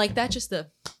 Like that, just the.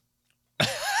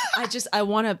 I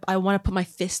want to put my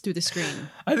fist through the screen.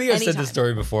 I think I've said this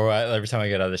story before. Every time I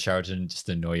get out of the shower to just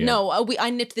annoy you. No, I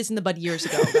nipped this in the bud years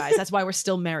ago, guys. That's why we're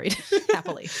still married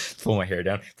happily. Pull my hair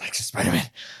down, Black Suit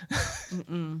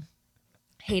Spider-Man.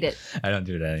 Hate it. I don't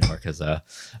do that anymore because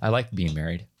I like being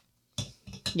married.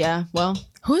 Yeah, well,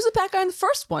 who's the bad guy in the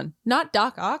first one? Not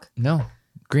Doc Ock. No,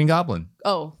 Green Goblin.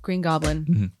 Oh, Green Goblin.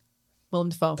 Mm-hmm. Willem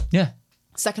Dafoe. Yeah.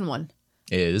 Second one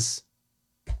is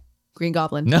Green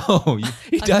Goblin. No,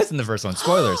 he dies in the first one.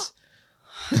 Spoilers.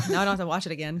 Now I don't have to watch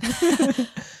it again.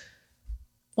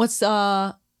 What's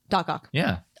Doc Ock?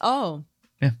 Yeah. Oh.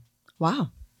 Yeah. Wow.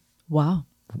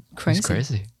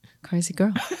 Crazy. Crazy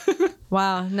girl.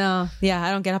 Wow, no. Yeah,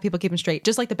 I don't get how people keep them straight.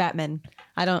 Just like the Batman.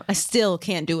 I still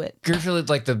can't do it. I feel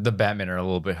like the Batman are a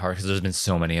little bit hard because there's been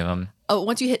so many of them. Oh,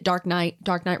 once you hit Dark Knight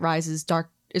Rises,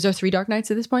 is there 3 Dark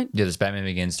Knights at this point? Yeah, there's Batman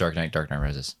Begins, Dark Knight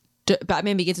Rises.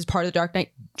 Batman Begins is part of the Dark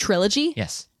Knight trilogy?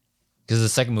 Yes. Because the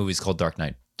second movie is called Dark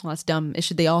Knight. Well, that's dumb.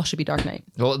 They all should be Dark Knight.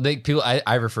 Well,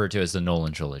 I refer to it as the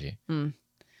Nolan trilogy.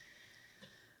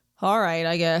 All right,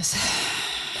 I guess.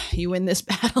 You win this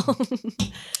battle.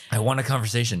 I won a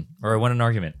conversation, or I won an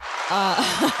argument.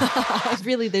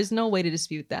 Really, there's no way to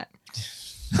dispute that.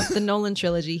 The Nolan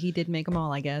trilogy, he did make them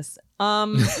all, I guess.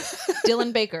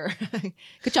 Dylan Baker.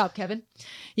 Good job, Kevin.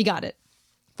 You got it.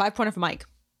 5-pointer for Mike.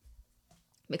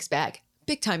 Mixed bag.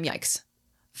 Big time yikes.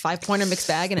 5-pointer mixed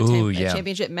bag in a, a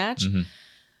championship match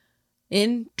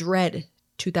in Dread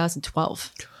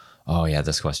 2012. Oh, yeah,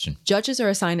 this question. Judges are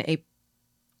assigned a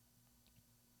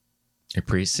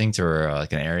precinct or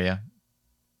like an area,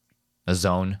 a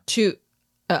zone.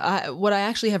 What I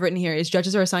actually have written here is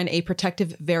judges are assigned a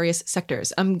protective various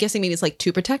sectors. I'm guessing maybe it's like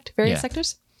to protect various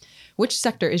sectors. Which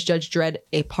sector is Judge Dredd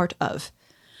a part of?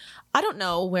 I don't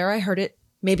know where I heard it.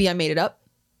 Maybe I made it up.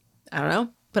 I don't know.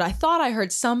 But I thought I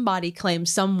heard somebody claim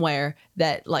somewhere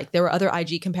that like there were other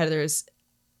IG competitors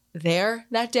there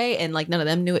that day and like none of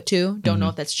them knew it too. Don't know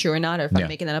if that's true or not, or if I'm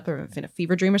making that up or if in a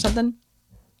fever dream or something.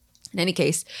 In any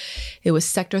case, it was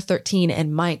Sector 13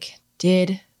 and Mike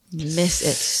did miss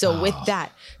it. So with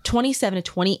that,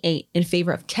 27-28 in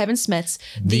favor of Kevin Smets,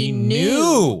 the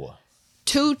new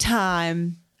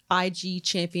 2-time IG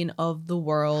champion of the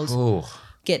world. Ooh.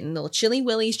 Getting little chilly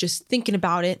willies just thinking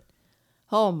about it.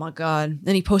 Oh my God.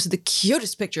 And he posted the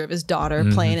cutest picture of his daughter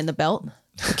playing in the belt.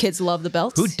 The kids love the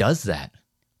belts. Who does that?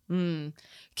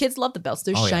 Kids love the belts.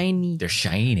 They're shiny. Yeah. They're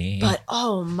shiny. But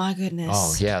oh my goodness.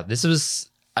 Oh yeah. This was,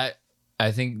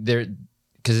 I think there,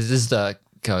 because this is the,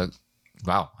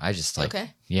 wow. I just like,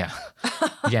 yeah.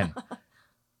 Again,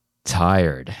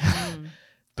 tired.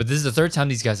 But this is the third time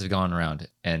these guys have gone around,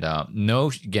 and no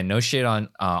shade on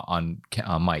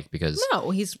Mike, because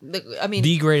he's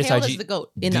the greatest IG, the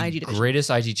GOAT in the IG division, greatest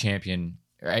IG champion,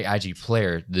 IG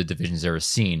player the division's ever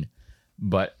seen.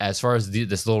 But as far as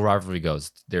this little rivalry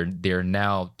goes, they're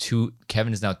now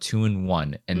Kevin is now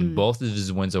 2-1, and both of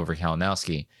his wins over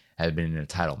Kalinowski have been in a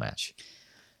title match.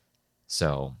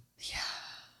 So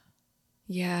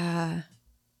yeah.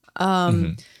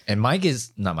 And Mike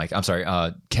is not Mike. I'm sorry.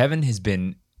 Kevin has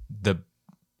been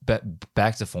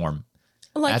back to form,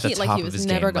 at the top of his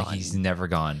game. Like he's never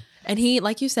gone. And he,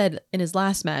 like you said in his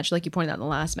last match, like you pointed out in the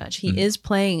last match, he is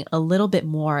playing a little bit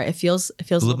more. It feels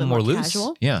a little bit more loose.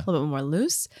 Casual, a little bit more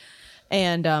loose,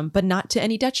 and but not to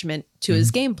any detriment to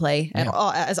his gameplay at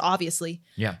all, as obviously.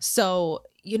 Yeah. So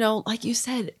like you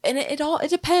said, and it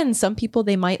depends. Some people,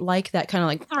 they might like that kind of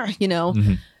like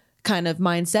kind of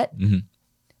mindset.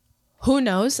 Who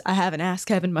knows? I haven't asked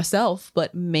Kevin myself,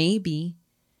 but maybe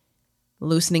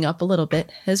loosening up a little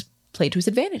bit has played to his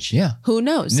advantage. Yeah. Who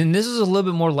knows? And this is a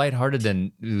little bit more lighthearted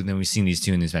than we've seen these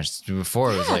two in these matches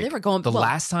before. It was like they were going the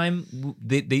last time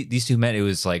these two met, it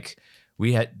was like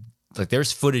we had like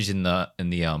there's footage in the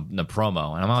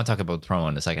promo, and I'm gonna talk about the promo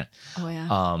in a second. Oh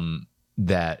yeah.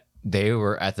 That they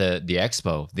were at the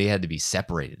expo, they had to be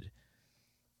separated.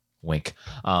 Wink.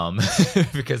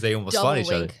 Because they almost fought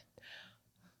each other.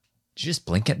 Did you just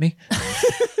blink at me?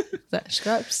 That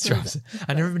scrubs.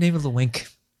 I've never been able to wink.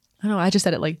 I don't know. I just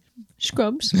said it like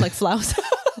scrubs, like flouse.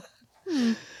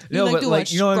 No, but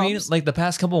like, you know what I mean? Like the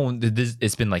past couple,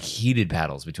 it's been like heated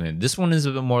battles between them. This one is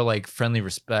a bit more like friendly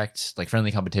respect, like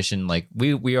friendly competition. Like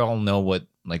we all know what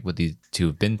these two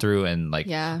have been through, and like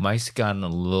Mike's gotten a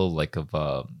little like of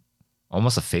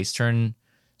almost a face turn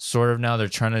sort of now. They're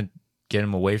trying to get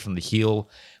him away from the heel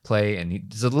play, and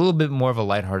it's a little bit more of a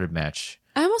lighthearted match.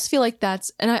 I almost feel like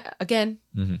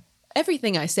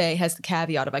everything I say has the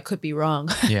caveat of I could be wrong.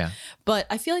 Yeah. But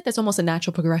I feel like that's almost a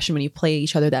natural progression when you play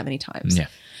each other that many times. Yeah.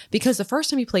 Because the first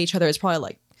time you play each other is probably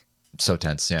like so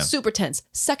tense, yeah. Super tense.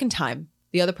 Second time,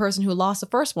 the other person who lost the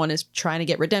first one is trying to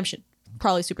get redemption.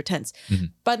 Probably super tense.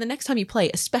 By the next time you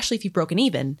play, especially if you've broken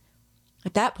even,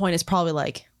 at that point it's probably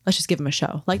like, let's just give him a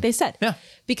show. Like they said. Yeah.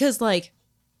 Because like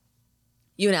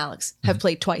you and Alex have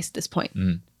played twice at this point.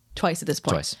 Twice at this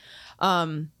point. Twice.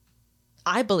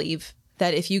 I believe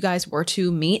that if you guys were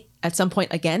to meet at some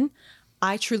point again,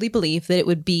 I truly believe that it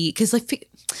would be because like,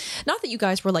 not that you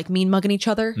guys were like mean mugging each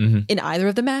other in either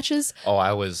of the matches. Oh,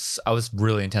 I was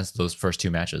really intense those first two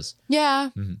matches. Yeah.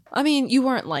 I mean, you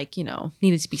weren't like,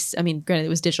 needed to be, I mean, granted it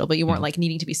was digital, but you weren't like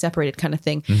needing to be separated kind of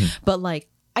thing. But like,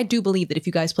 I do believe that if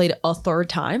you guys played a third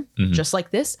time, just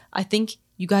like this, I think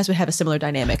you guys would have a similar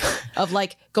dynamic of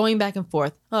like going back and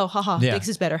forth. Oh, haha, Biggs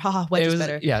is better. Haha, Wedge is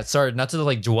better. Yeah, sorry, not to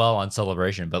like dwell on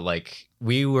Celebration, but like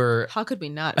we were. How could we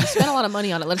not? We spent a lot of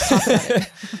money on it. Let's talk about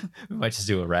it. We might just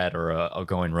do a rad or a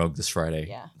going rogue this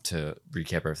Friday to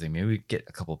recap everything. Maybe we get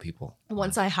a couple people.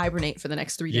 Once I hibernate for the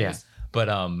next 3 days. Yeah, but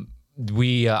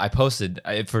I posted,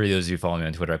 for those of you following me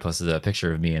on Twitter, I posted a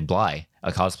picture of me and Bly,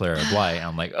 a cosplayer of Bly, and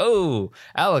I'm like, oh,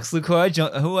 Alex, look who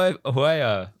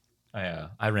I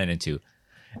ran into.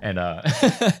 And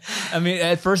I mean,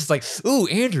 at first it's like, ooh,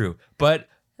 Andrew, but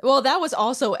well, that was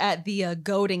also at the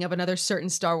goading of another certain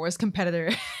Star Wars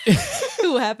competitor who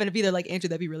who happened to be there, like, Andrew,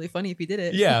 that'd be really funny if he did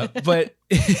it. Yeah, but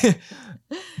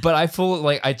I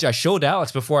I showed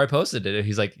Alex before I posted it.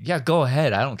 He's like, yeah, go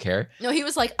ahead. I don't care. No, he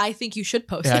was like, I think you should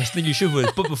post Yeah, it. I think you should.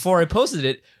 But before I posted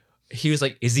it, he was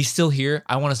like, is he still here?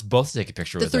 I want us both to take a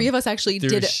picture with him. The three of us actually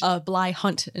did a Bly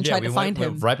hunt and tried to find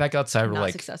him. Right back outside. We're Not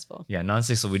like, successful. Yeah,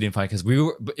 non-successful. We didn't find because we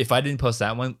were. If I didn't post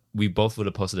that one, we both would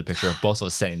have posted a picture of both of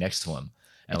us standing next to him.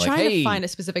 And like, trying to find a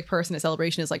specific person at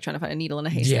Celebration is like trying to find a needle in a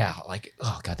haystack. Yeah, like,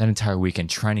 oh god, that entire weekend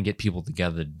trying to get people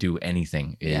together to do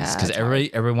anything is because it's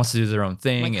everybody wants to do their own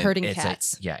thing. Like herding it's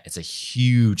cats. It's a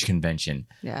huge convention.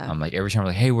 Yeah. Like every time we're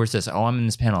like, hey, where's this? Oh, I'm in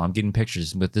this panel. I'm getting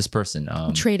pictures with this person.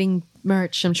 I'm trading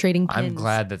merch. I'm trading pins. I'm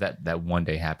glad that one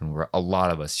day happened where a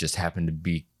lot of us just happened to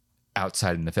be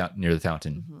outside in the near the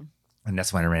fountain, and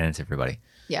that's when I ran into everybody.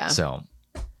 Yeah. So,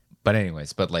 but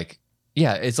anyways, like,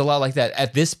 yeah, it's a lot like that.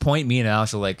 At this point, me and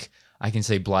Alex are like, I can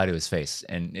say Bly to his face,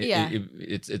 and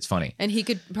it's funny. And he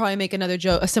could probably make another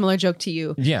joke, a similar joke to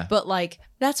you. Yeah. But like,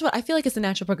 that's what I feel like is the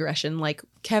natural progression. Like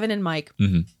Kevin and Mike,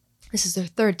 this is their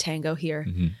third tango here,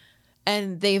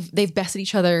 and they've bested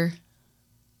each other.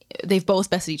 They've both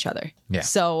bested each other. Yeah.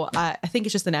 So I think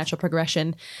it's just the natural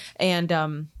progression,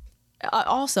 and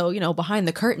also, behind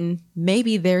the curtain,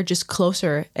 maybe they're just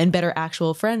closer and better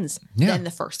actual friends than the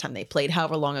first time they played,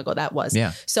 however long ago that was.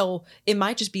 Yeah. So it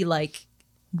might just be like,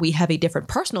 we have a different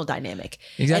personal dynamic.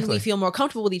 Exactly. And we feel more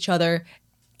comfortable with each other.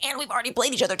 And we've already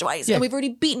played each other twice. And we've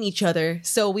already beaten each other.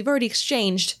 So we've already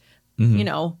exchanged,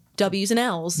 W's and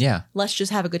L's. Yeah. Let's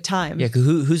just have a good time. Yeah, because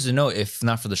who's to know if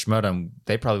not for the Schmodown,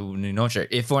 they probably wouldn't know each other.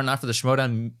 If it were not for the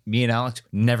Schmodown, me and Alex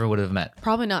never would have met.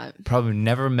 Probably not. Probably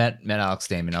never met Alex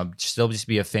Damon. I'll still just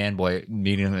be a fanboy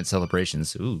meeting him at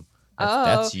celebrations. Ooh,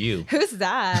 that's you. Who's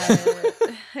that?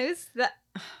 Who's that?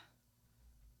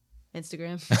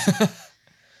 Instagram.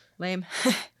 Lame.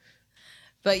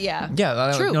 But yeah.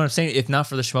 Yeah, true. You know what I'm saying? If not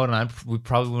for the Schmodown, we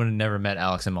probably would have never met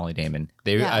Alex and Molly Damon.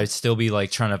 I'd still be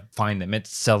like trying to find them at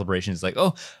celebrations, like,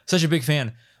 oh, such a big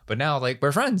fan. But now, like,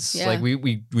 we're friends. Yeah. Like,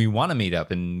 we want to meet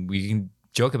up and we can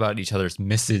joke about each other's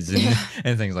misses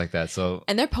and things like that. So,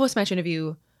 and their post-match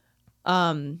interview,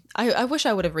 I wish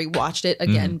I would have rewatched it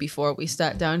again before we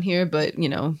sat down here, but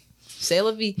c'est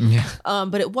la vie. Yeah.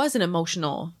 But it was an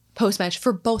emotional post-match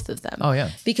for both of them. Oh yeah.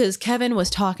 Because Kevin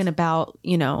was talking about,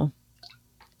 he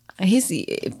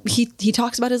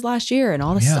talks about his last year and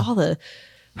all the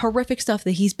horrific stuff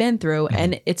that he's been through,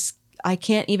 and I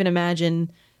can't even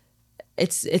imagine.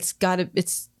 It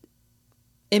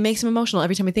makes him emotional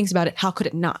every time he thinks about it. How could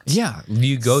it not? Yeah,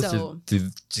 you go through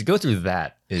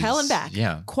that is hell and back.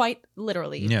 Yeah, quite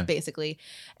literally, basically.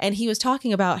 And he was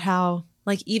talking about how,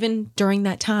 like, even during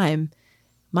that time,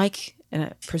 Mike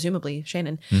and presumably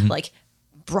Shannon like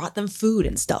brought them food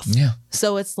and stuff. Yeah.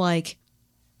 So it's like,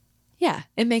 yeah,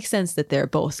 it makes sense that they're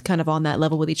both kind of on that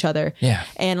level with each other. Yeah.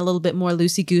 And a little bit more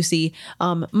loosey-goosey.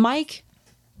 Mike,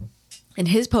 in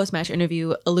his post-match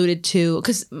interview, alluded to,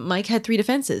 because Mike had 3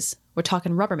 defenses. We're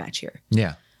talking rubber match here.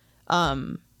 Yeah.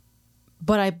 But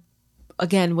I,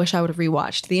 again, wish I would have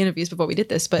rewatched the interviews before we did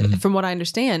this. But from what I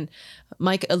understand,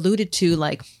 Mike alluded to,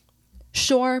 like,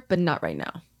 sure, but not right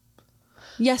now.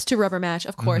 Yes to rubber match,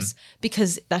 of course,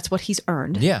 because that's what he's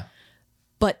earned. Yeah.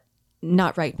 But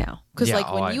not right now. Because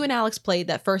when you and Alex played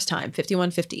that first time,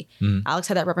 51-50, Alex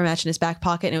had that rubber match in his back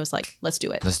pocket and it was like, let's do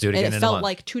it. Let's do it again. And it felt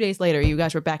like 2 days later, you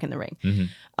guys were back in the ring.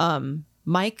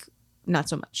 Mike, not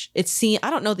so much. I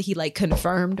don't know that he like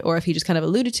confirmed or if he just kind of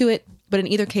alluded to it, but in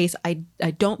either case, I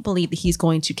don't believe that he's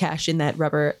going to cash in that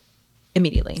rubber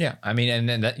immediately. Yeah, I mean,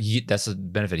 and that's a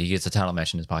benefit. He gets a title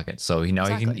match in his pocket, so he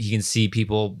can see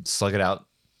people slug it out,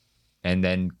 and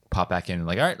then pop back in.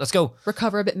 Like, all right, let's go.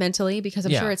 Recover a bit mentally because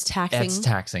I'm sure it's taxing. It's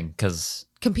taxing because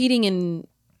competing in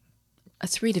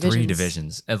 3 divisions. 3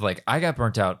 divisions, and like I got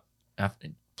burnt out after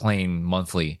playing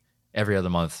monthly every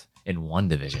other month in 1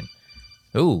 division.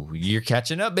 Ooh, you're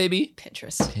catching up, baby.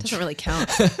 Pinterest doesn't really count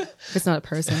if it's not a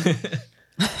person.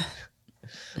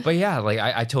 But yeah, like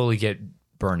I totally get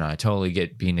burnout. I totally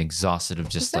get being exhausted of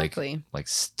just like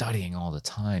studying all the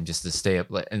time just to stay up.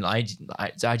 And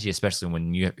IG, especially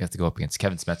when you have to go up against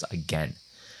Kevin Smets again,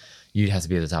 you'd have to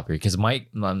be at the top here because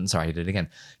I'm sorry, I did it again.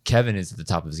 Kevin is at the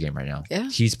top of his game right now. Yeah,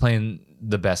 he's playing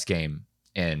the best game,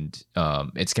 and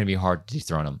it's gonna be hard to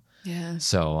dethrone him. Yeah.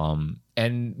 So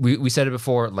and we said it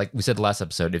before, like we said the last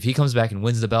episode. If he comes back and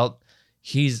wins the belt,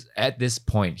 he's at this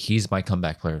point he's my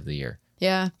comeback player of the year.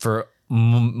 Yeah. For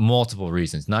multiple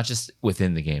reasons, not just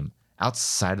within the game,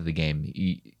 outside of the game,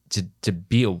 to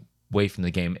be away from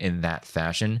the game in that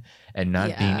fashion and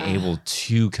not being able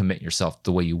to commit yourself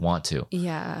the way you want to.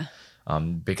 Yeah.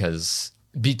 Because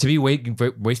to be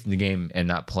wasting the game and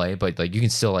not play, but like you can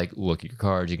still like look at your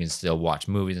cards, you can still watch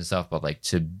movies and stuff, but like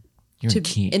in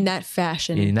that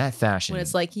fashion, when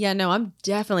it's like, yeah, no, I'm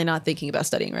definitely not thinking about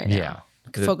studying right now. Yeah,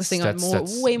 focusing on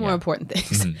way more important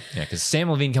things. Mm-hmm. Yeah, because Sam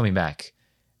Levine coming back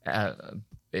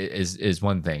is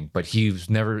one thing, but he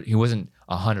wasn't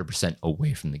 100%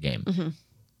 away from the game. Mm-hmm.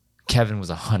 Kevin was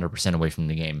 100% away from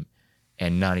the game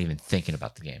and not even thinking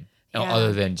about the game. Yeah.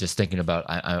 Other than just thinking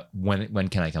about when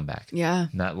can I come back? Yeah.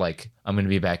 Not like I'm going to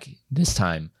be back this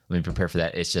time. Let me prepare for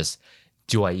that. It's just,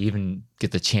 do I even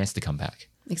get the chance to come back?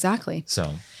 Exactly.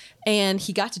 So, and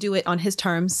he got to do it on his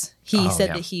terms. He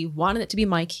said that he wanted it to be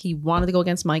Mike. He wanted to go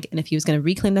against Mike. And if he was going to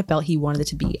reclaim that belt, he wanted it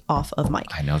to be off of Mike.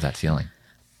 I know that feeling.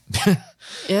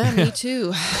 Yeah, me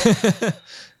too.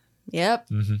 Yep.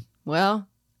 Mm-hmm. Well,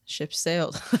 ship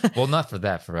sailed. Well, not for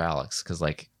that, for Alex. Because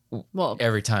like, well,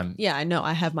 every time. Yeah, I know.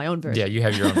 I have my own version. Yeah, you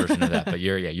have your own version of that, but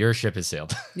your ship has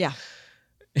sailed. Yeah.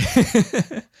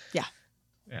 Yeah.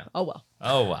 Yeah. Oh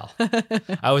well.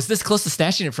 I was this close to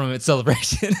snatching it from its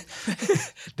celebration.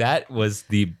 That was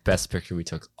the best picture we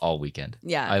took all weekend.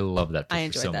 Yeah. I love that picture. I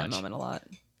enjoyed so that much. moment a lot.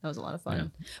 That was a lot of fun.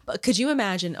 Yeah. But could you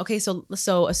imagine? Okay, so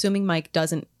assuming Mike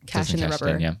doesn't cash in the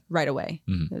rubber right away,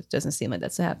 it doesn't seem like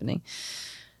that's happening.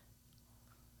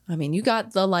 I mean, you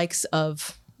got the likes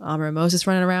of Amara Moses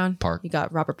running around. You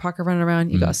got Robert Parker running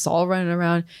around. You got Saul running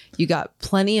around. You got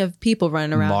plenty of people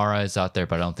running around. Mara is out there,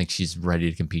 but I don't think she's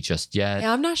ready to compete just yet.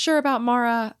 Yeah, I'm not sure about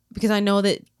Mara because I know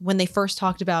that when they first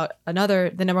talked about the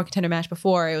number one contender match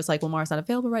before, it was like, well, Mara's not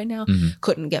available right now.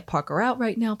 Couldn't get Parker out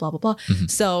right now, blah, blah, blah.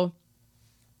 So,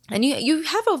 and you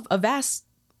have a vast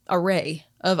array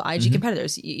of IG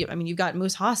competitors. I mean, you've got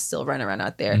Moose Haas still running around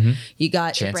out there. You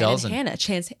got Chance Brandon Ellison. Hanna,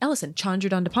 Chance Ellison, Chandra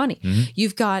Dondapani.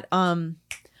 You've got, Alex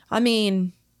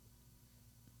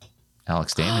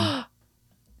Damon.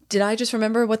 Did I just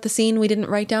remember what the scene we didn't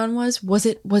write down was? Was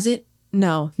it?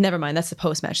 No, never mind. That's the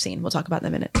post-match scene. We'll talk about that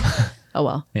in a minute. Oh,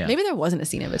 well. Yeah. Maybe there wasn't a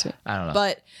scene in between. I don't know.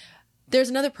 But there's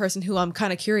another person who I'm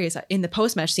kind of curious in the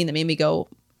post-match scene that made me go,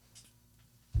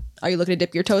 are you looking to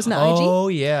dip your toes in the IG? Oh,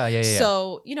 yeah.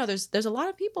 So, there's a lot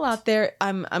of people out there.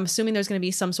 I'm assuming there's going to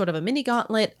be some sort of a mini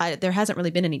gauntlet. There hasn't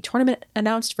really been any tournament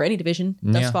announced for any division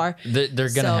thus far. They're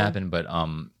going to happen, but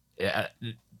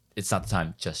it's not the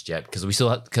time just yet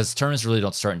because tournaments really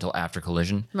don't start until after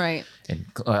Collision. Right. And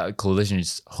Collision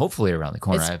is hopefully around the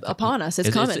corner. It's upon us. It's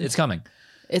coming. It's coming.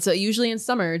 It's usually in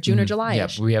summer, June or July. Yeah,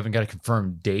 we haven't got a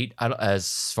confirmed date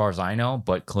as far as I know,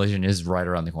 but Collision is right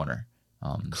around the corner.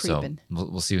 So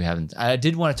we'll see what happens. I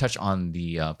did want to touch on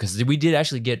the because we did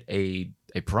actually get a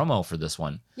promo for this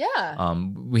one. Yeah.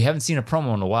 We haven't seen a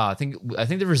promo in a while. I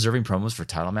think they're reserving promos for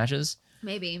title matches.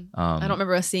 Maybe. I don't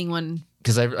remember us seeing one.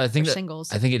 Because I think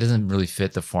singles. I think it doesn't really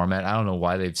fit the format. I don't know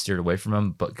why they've steered away from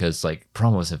them, but because like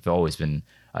promos have always been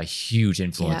a huge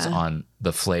influence on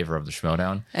the flavor of the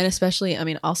Schmoedown. And especially, I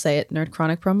mean, I'll say it, Nerd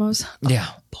Chronic promos. Yeah,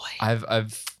 boy.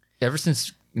 I've ever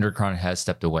since Nerd Chronic has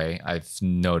stepped away, I've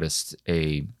noticed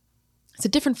it's a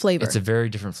different flavor. It's a very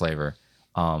different flavor.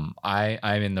 I'm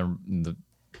in the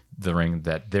ring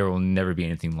that there will never be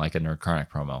anything like a Nerd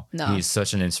Chronic promo. No. He's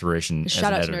such an inspiration as an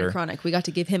editor. Shout out to Nerd Chronic. We got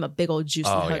to give him a big old juicy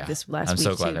hug this last week. I'm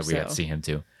so glad that we got to see him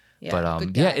too. Yeah,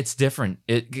 but it's different.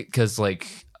 Because like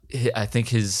I think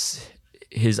his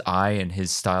eye and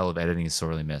his style of editing is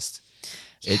sorely missed.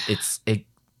 Yeah. It's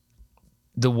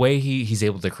the way he's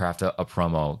able to craft a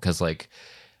promo, because like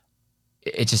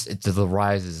the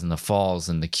rises and the falls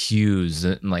and the cues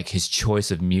and like his choice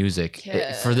of music.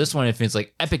 For this one, it feels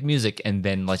like epic music, and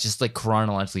then like just like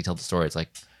chronologically tell the story. It's like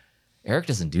Eric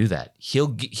doesn't do that.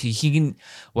 He can.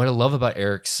 What I love about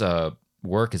Eric's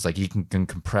work is like he can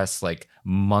compress like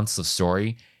months of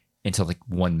story into like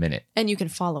 1 minute, and you can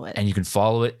follow it,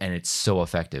 and it's so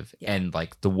effective. Yeah. And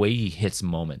like the way he hits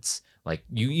moments, like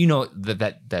you know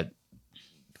that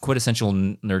quintessential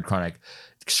Nerd Chronic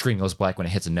screen goes black when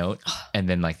it hits a note, and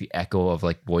then like the echo of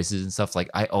like voices and stuff. Like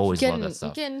I always love that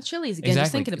stuff. Getting chillies again,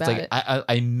 just thinking about it.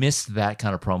 I missed that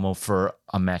kind of promo for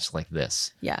a match like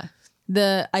this. Yeah.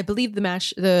 I believe the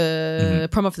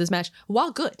promo for this match,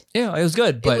 while good. Yeah, it was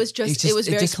good, but it was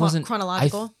very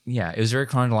chronological. It was very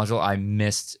chronological. I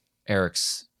missed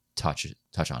Eric's touch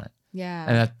on it. Yeah.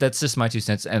 And that's just my 2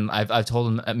 cents. And I've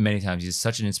told him many times, he's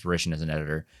such an inspiration as an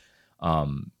editor.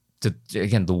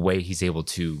 Again, the way he's able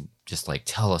to just like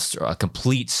tell a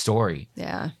complete story.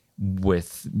 Yeah.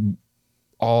 With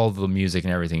all the music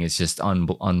and everything, it's just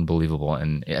unbelievable.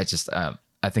 And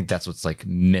I think that's what's like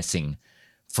missing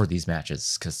for these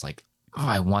matches, because like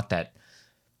I want that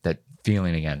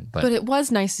feeling again. But it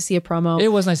was nice to see a promo. It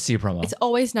was nice to see a promo. It's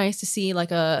always nice to see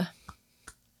like a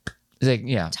Like,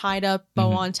 yeah. tied up,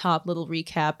 bow on top, little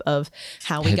recap of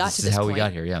how we got to this how point. We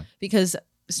got here, yeah. Because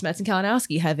Smets and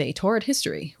Kalinowski have a torrid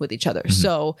history with each other.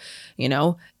 So, you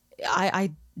know,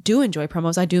 I do enjoy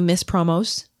promos. I do miss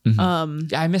promos.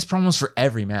 I miss promos for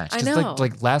every match. I know.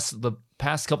 Like the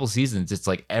past couple seasons, it's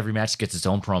like every match gets its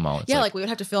own promo. It's like we would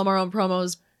have to film our own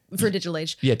promos for Digital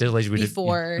Age. Yeah, Digital Age we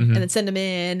before, and then send them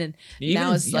in, and even,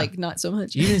 now it's like not so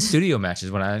much. Even in studio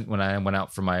matches, when I went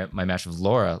out for my match with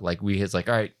Laura, like we hit like,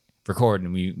 all right, record,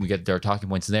 and we get their talking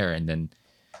points there, and then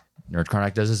Nerd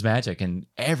Karnak does his magic, and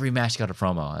every match got a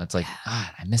promo. And it's like,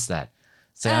 I miss that.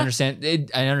 So I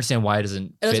understand why it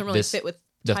doesn't really fit with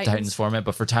the Titans format,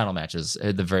 but for title matches,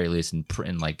 at the very least,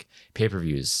 in like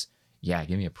pay-per-views, yeah,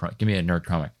 give me a Nerd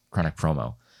Karnak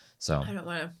promo. So I don't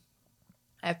want to.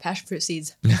 I have passion fruit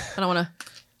seeds. I don't want to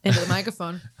into the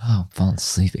microphone. Oh, falling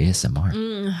asleep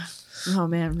ASMR. Oh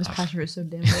man, this passion fruit is so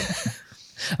damn good.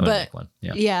 I'm gonna make one.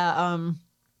 Yeah.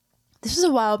 This is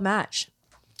a wild match.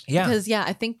 Yeah. Because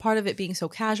I think part of it being so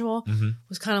casual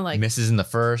was kind of like misses in the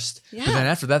first. Yeah. But then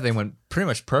after that, they went pretty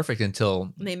much perfect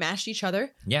until they mashed each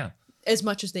other. Yeah. As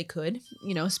much as they could,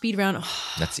 speed round.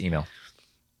 Oh, that's email.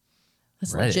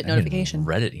 That's Reddit, legit notification.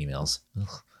 Reddit emails. Ugh.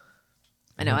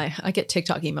 I know. I get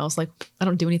TikTok emails. Like I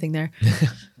don't do anything there,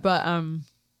 but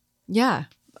yeah.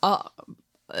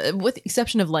 With the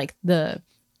exception of like the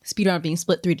speed round being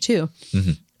split 3-2.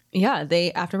 Yeah,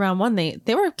 they after round one they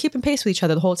were keeping pace with each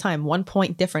other the whole time. 1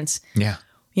 point difference. Yeah.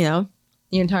 The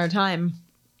entire time,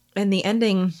 and the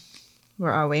ending.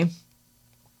 Where are we?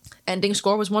 Ending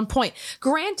score was 1 point.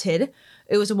 Granted,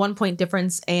 it was a 1 point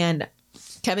difference, and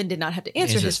Kevin did not have to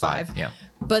answer his 5. Yeah.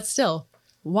 But still,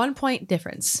 1 point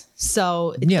difference.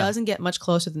 So it doesn't get much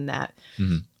closer than that.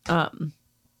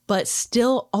 But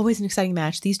still, always an exciting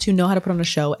match. These two know how to put on a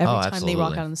show every time they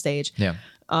walk out on the stage. Yeah.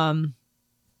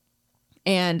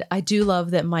 And I do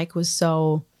love that Mike was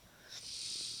so,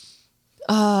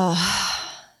 like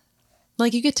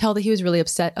you could tell that he was really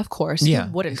upset. Of course, yeah.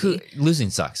 Who wouldn't be?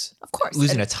 Losing sucks. Of course,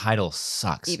 losing a title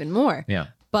sucks even more. Yeah,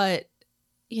 but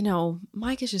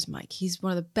Mike is just Mike. He's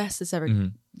one of the best that's ever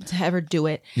to ever do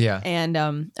it. Yeah, and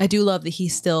I do love that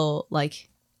he's still like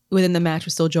within the match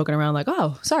was still joking around like,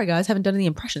 oh, sorry guys, haven't done any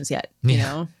impressions yet.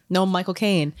 No Michael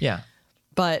Caine. Yeah,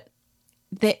 but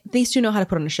these two know how to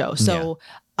put on a show. So.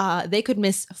 They could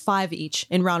miss 5 each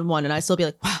in round 1, and I'd still be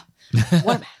like, wow,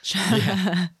 what a match.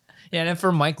 Yeah, and then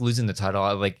for Mike losing the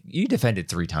title, you defended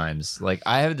 3 times. Like,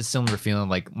 I have the similar feeling,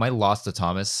 like, my loss to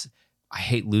Thomas, I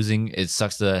hate losing. It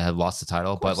sucks to have lost the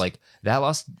title, but, like, that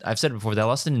loss, I've said it before, that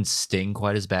loss didn't sting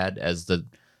quite as bad as the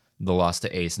loss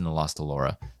to Ace and the loss to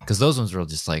Laura. Because those ones were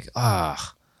just like,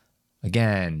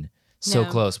 again, so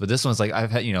close. But this one's like,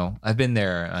 I've been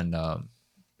there, and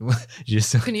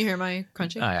Can you hear my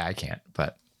crunching? I can't,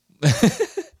 but...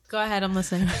 Go ahead, I'm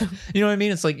listening. You know what I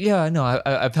mean? It's like, yeah, no,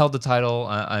 I've held the title,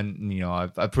 and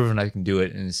I've proven I can do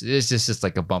it, and it's just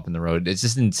like a bump in the road. It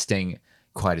just didn't sting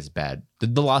quite as bad.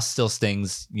 The loss still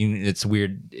stings. It's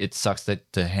weird. It sucks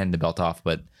to hand the belt off,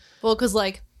 but because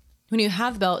like when you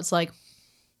have the belt, it's like,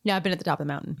 yeah, I've been at the top of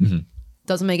the mountain.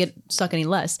 Doesn't make it suck any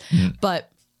less,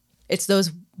 but it's those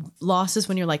losses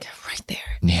when you're like right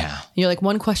there. Yeah, you're like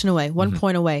 1 question away, 1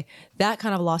 point away. That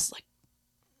kind of loss, like,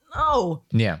 no.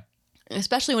 Yeah.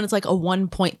 Especially when it's like a 1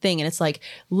 point thing and it's like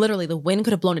literally the wind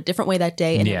could have blown a different way that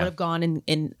day and it would have gone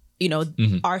in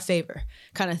our favor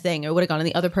kind of thing, or would have gone in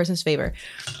the other person's favor.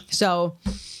 So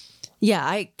yeah,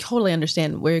 I totally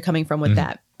understand where you're coming from with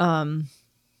that.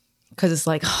 Because it's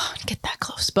like, get that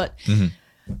close. But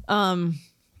I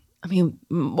mean,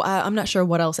 I'm not sure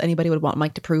what else anybody would want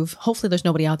Mike to prove. Hopefully there's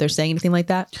nobody out there saying anything like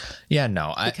that. Yeah,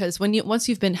 no. Because once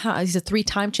you've been, he's a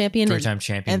 3-time champion. 3-time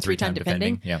champion. And 3-time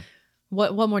defending. Yeah.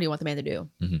 What more do you want the man to do?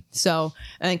 So,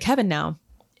 and Kevin now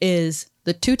is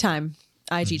the 2-time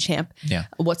IG champ. Yeah.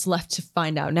 What's left to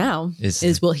find out now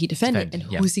is will he defend it? And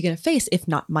who's he going to face if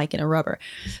not Mike in a rubber?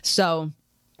 So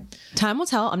time will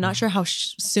tell. I'm not sure how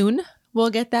soon we'll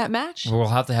get that match. We'll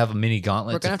have to have a mini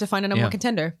gauntlet. We're going to have to find a number 1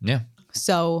 contender. Yeah.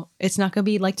 So it's not going to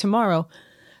be like tomorrow.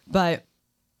 But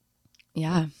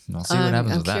yeah. I'll see what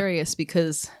happens with that. I'm curious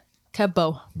because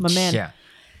Kebbo, my man.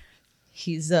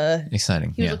 He's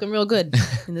exciting. He was looking real good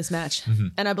in this match.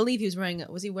 And I believe he was wearing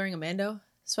a Mando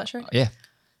sweatshirt? Yeah.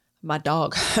 My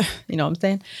dog. You know what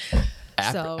I'm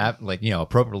saying?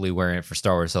 Appropriately wearing it for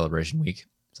Star Wars Celebration Week.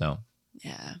 So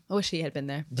yeah. I wish he had been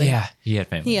there. Yeah, he had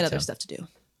family. He had other stuff to do.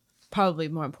 Probably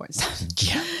more important stuff.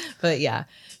 Yeah. But yeah.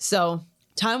 So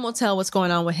time will tell what's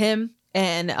going on with him.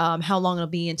 And how long it'll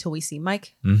be until we see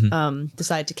Mike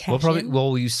decide to cash in.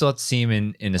 Well, you still have to see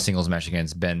him in a singles match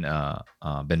against Ben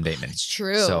Bateman. It's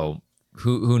true. So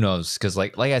who knows? Because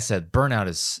like I said, burnout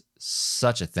is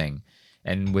such a thing,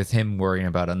 and with him worrying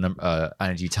about a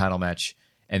ING title match,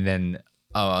 and then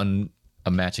a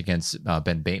match against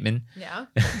Ben Bateman. Yeah,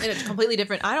 and it's completely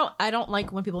different. I don't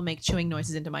like when people make chewing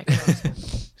noises into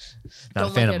microphones.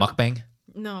 Not a fan of mukbang.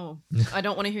 No, I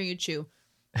don't want to hear you chew.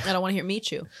 I don't want to hear me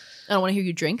chew. I don't want to hear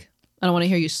you drink. I don't want to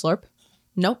hear you slurp.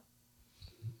 Nope.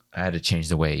 I had to change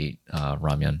the way I eat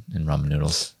ramen and ramen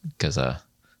noodles because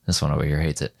this one over here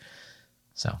hates it.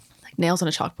 So like nails on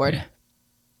a chalkboard. Yeah.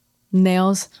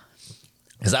 Nails.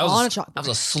 Because I was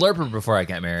a slurper before I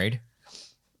got married.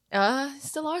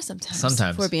 Still are sometimes.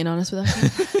 Sometimes. If we're being honest with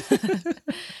us.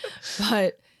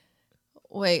 But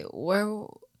wait, what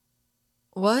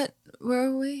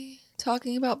were we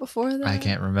talking about before that? I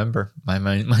can't remember. My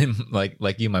mind,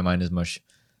 like you, my mind is mush.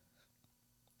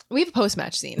 We have a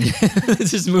post-match scene.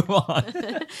 Let's just move on.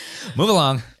 Move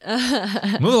along.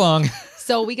 Move along.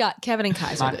 So we got Kevin and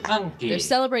Kaiser. They're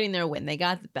celebrating their win. They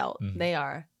got the belt. Mm-hmm. They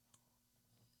are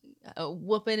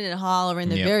whooping and hollering.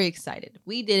 They're very excited.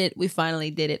 We did it. We finally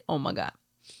did it. Oh my God.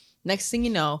 Next thing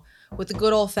you know, with the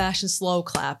good old-fashioned slow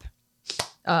clap,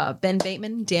 Ben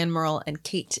Bateman, Dan Murrell, and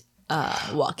Kate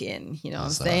walk in. You know what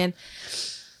I'm saying?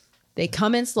 They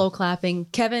come in slow clapping.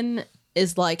 Kevin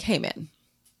is like, hey, man.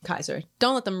 Kaiser,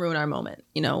 don't let them ruin our moment.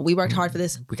 You know, we worked hard for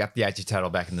this. We got the IG title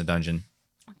back in the dungeon.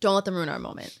 Don't let them ruin our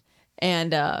moment.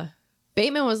 And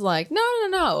Bateman was like,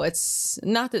 no. It's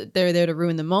not that they're there to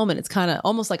ruin the moment. It's kind of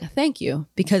almost like a thank you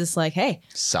because it's like, hey,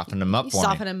 soften him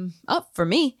up for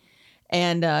me.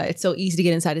 And it's so easy to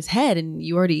get inside his head. And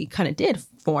you already kind of did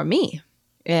for me.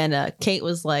 And Kate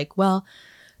was like, well,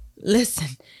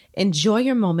 listen, enjoy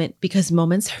your moment because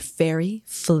moments are very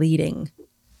fleeting.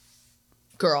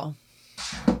 Girl.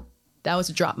 That was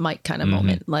a drop mic kind of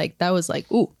moment. Like that was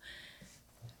like, ooh,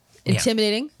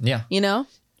 intimidating. Yeah. You know,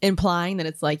 implying that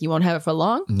it's like you won't have it for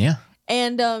long. Yeah.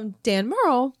 And Dan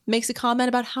Murrell makes a comment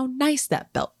about how nice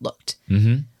that belt looked.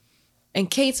 Mm-hmm. And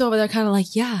Kate's over there kind of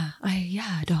like, yeah,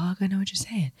 dog, I know what you're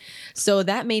saying. So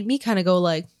that made me kind of go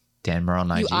like, Dan Murrell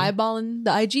and IG. You eyeballing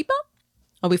the IG belt?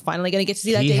 Are we finally going to get to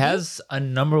see that? He has a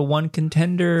number one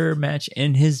contender match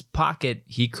in his pocket.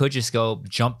 He could just go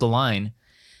jump the line.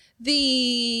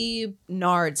 The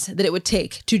nards that it would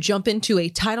take to jump into a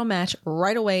title match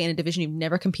right away in a division you've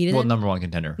never competed in. Well, number one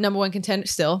contender. Number one contender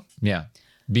still. Yeah.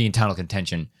 Being title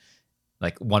contention.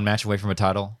 Like one match away from a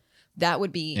title. That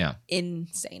would be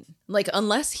insane. Like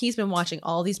unless he's been watching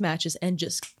all these matches and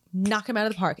just knock him out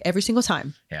of the park every single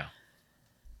time. Yeah.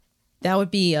 That would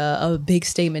be a big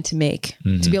statement to make.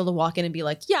 To be able to walk in and be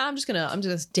like, yeah, I'm just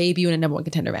gonna debut in a number one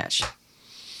contender match.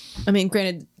 I mean,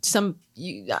 granted,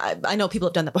 I know people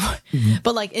have done that before,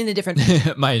 but like in a different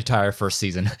fashion. My entire first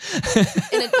season.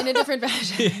 in a different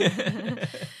fashion.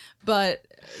 But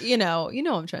you know what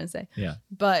I'm trying to say. Yeah.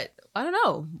 But I don't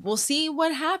know. We'll see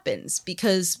what happens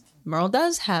because Murrell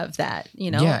does have that,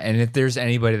 you know. Yeah, and if there's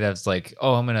anybody that's like,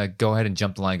 oh, I'm gonna go ahead and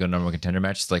jump the line, and go number one contender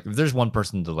match. It's like if there's one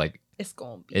person to like, it's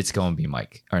gonna be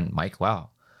Mike or Mike.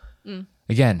 Wow.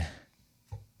 Again,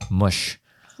 mush.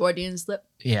 Freudian slip.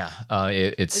 Yeah,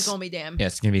 it's gonna be Dan. Yeah,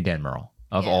 it's gonna be Dan Murrell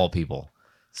of all people.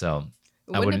 So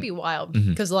wouldn't it be wild?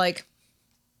 Because like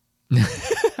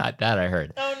that I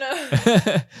heard. Oh no,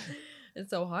 it's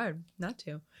so hard not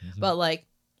to. But like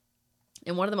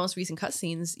in one of the most recent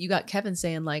cutscenes, you got Kevin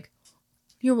saying like,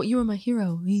 "You were my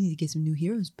hero. You need to get some new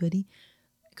heroes, buddy."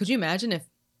 Could you imagine if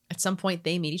at some point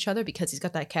they meet each other because he's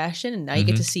got that cash in, and now you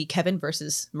get to see Kevin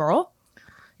versus Murrell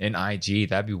in IG?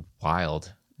 That'd be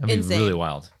wild. That'd be really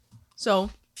wild.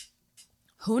 So,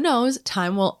 who knows?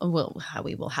 Time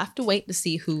we will have to wait to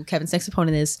see who Kevin's next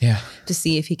opponent is. Yeah. To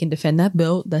see if he can defend that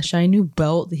belt, that shiny new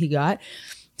belt that he got.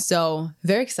 So,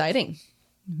 very exciting.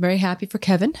 Very happy for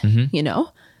Kevin. You know,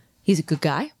 he's a good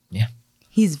guy. Yeah.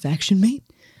 He's a faction mate.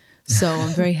 So,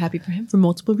 I'm very happy for him for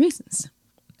multiple reasons.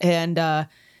 And I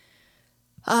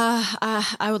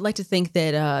would like to think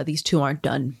that these two aren't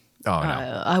done. Oh,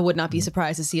 no. I would not be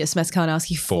surprised to see a Smes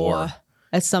Kalinowski 4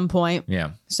 at some point.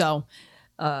 Yeah. So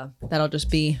that'll just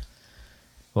be.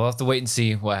 We'll have to wait and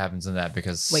see what happens in that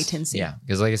because. Wait and see. Yeah.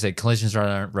 Because like I said, Collision's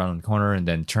right around the corner and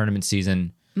then tournament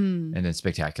season and then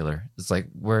Spectacular. It's like,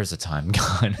 where's the time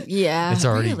gone? Yeah. It's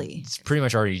already. It's pretty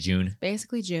much already June.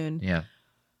 Basically June. Yeah.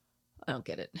 I don't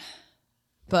get it.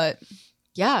 But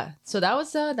yeah. So that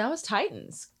was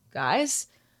Titans, guys.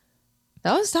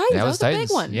 That was Titans. That was the big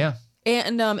one. Yeah.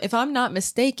 And if I'm not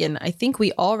mistaken, I think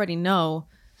we already know.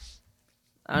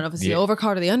 I don't know if it's the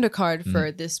overcard or the undercard for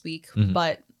this week,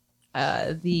 but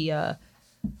the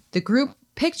group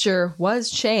picture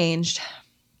was changed.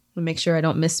 Let me make sure I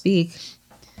don't misspeak.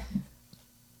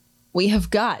 We have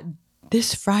got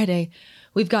this Friday.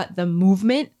 We've got the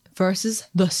Movement versus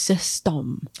the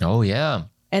System. Oh yeah,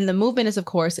 And the movement is, of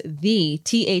course, the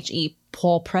THE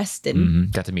Paul Preston.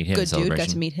 Mm-hmm. Got to meet him. Good dude. Got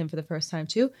to meet him for the first time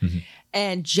too. Mm-hmm.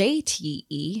 And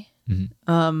JTE,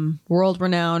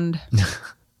 world-renowned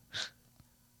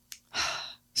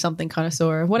something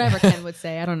connoisseur, whatever Ken would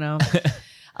say. I don't know.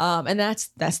 And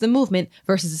that's the movement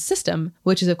versus the system,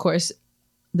 which is, of course,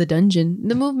 the dungeon.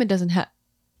 The movement doesn't have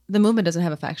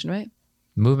a faction, right?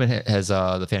 Movement has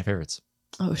the fan favorites.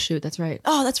 Oh shoot, that's right.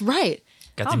 Oh, that's right.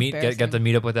 Got to meet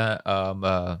up with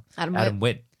Adam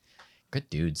Witt. Good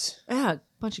dudes. Yeah, a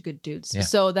bunch of good dudes. Yeah.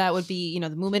 So that would be, the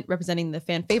movement representing the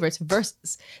fan favorites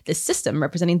versus the system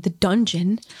representing the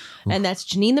dungeon. Ooh. And that's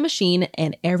Janine the Machine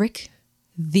and Eric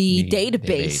the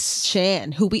database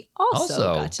Chan, who we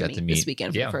also got to meet this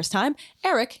weekend for the first time.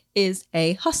 Eric is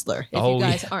a hustler. If you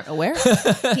guys aren't aware,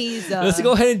 he's let's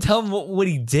go ahead and tell him what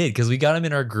he did, because we got him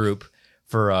in our group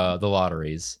for the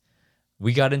lotteries.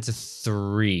 We got into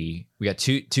 3. We got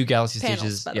two Galaxy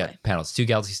stages. Panels. 2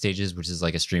 Galaxy stages, which is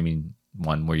like a streaming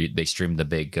one where they stream the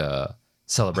big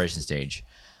celebration stage.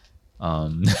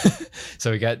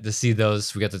 So we got to see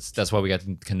those. That's why we got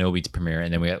the Kenobi to premiere,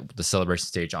 and then we got the celebration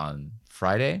stage on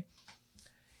Friday.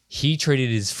 He traded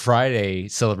his Friday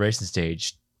celebration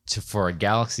stage for a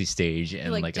Galaxy stage,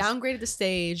 and he downgraded the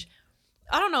stage.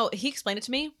 I don't know. He explained it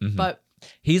to me, but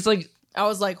he's like, I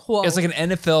was like, whoa. It's like an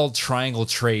NFL triangle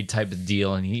trade type of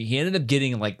deal, and he ended up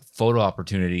getting like photo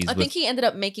opportunities. I think he ended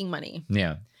up making money.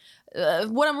 Yeah.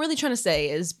 What I'm really trying to say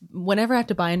is, whenever I have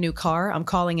to buy a new car, I'm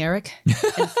calling Eric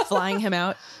and flying him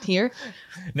out here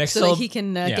so that he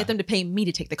can get them to pay me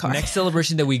to take the car. Next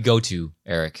celebration that we go to,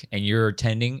 Eric, and you're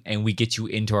attending, and we get you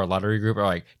into our lottery group, are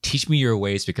like, teach me your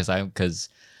ways, because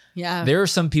there are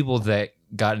some people that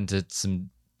got into some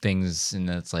things, and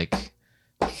it's like,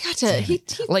 he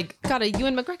got a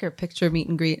Ewan McGregor picture meet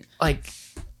and greet. Like,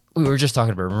 we were just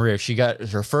talking about Maria. She got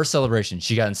her first celebration.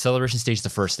 She got in celebration stage the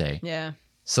first day. Yeah.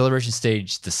 Celebration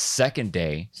stage the second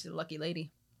day. She's a lucky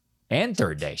lady. And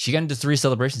third day. She got into 3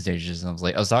 celebration stages. And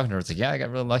I was talking to her. It's like, yeah, I got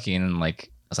really lucky. And then I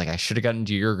was like, I should have gotten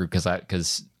into your group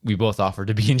because we both offered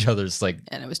to be in each other's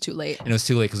and it was too late. And it was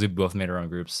too late because we both made our own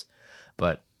groups.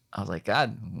 But I was like,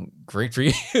 God, great for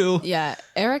you. Yeah.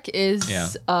 Eric is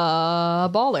a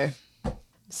baller.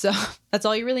 So that's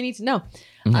all you really need to know.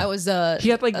 Mm-hmm. I was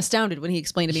astounded when he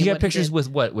explained to me. He got pictures with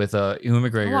Ewan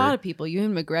McGregor. A lot of people.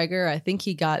 Ewan McGregor. I think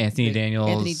he got Anthony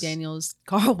Daniels.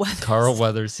 Carl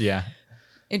Weathers. Yeah.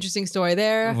 Interesting story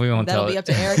there. We won't That'll tell be up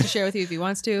to Eric to share with you if he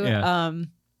wants to. Yeah.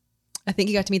 I think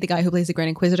he got to meet the guy who plays the Grand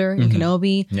Inquisitor in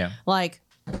Kenobi. Yeah. And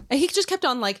he just kept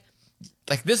on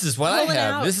this is what I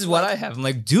have. This is what I have. I'm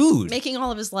like, dude. Making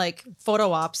all of his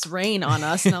photo ops rain on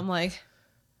us. And I'm like,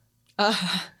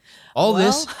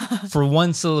 this for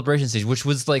one celebration stage, which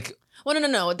was like... Well,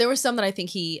 no. There were some that I think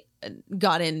he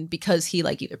got in because he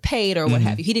either paid or what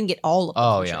have you. He didn't get all of them.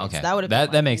 Oh, yeah, okay. So that would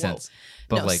have that makes sense.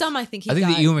 But some I think I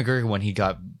think the Ewan McGregor one he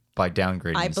got by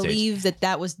downgrading. I believe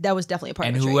that was definitely a part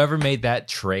of the trade. And whoever made that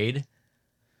trade...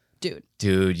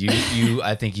 Dude, you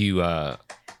I think you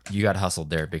got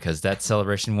hustled there, because that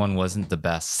celebration one wasn't the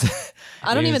best.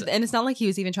 And it's not like he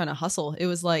was even trying to hustle. It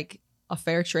was like a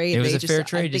fair trade. It was a fair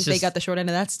trade. I think they got the short end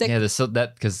of that stick. Yeah,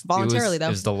 because voluntarily it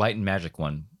was the Light and Magic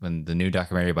one, when the new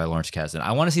documentary by Lawrence Kasdan.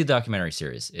 I want to see the documentary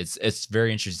series. It's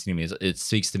very interesting to me. It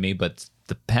speaks to me, but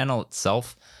the panel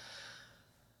itself,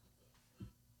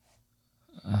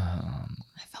 I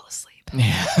fell asleep.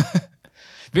 Yeah.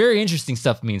 Very interesting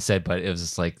stuff being said, but it was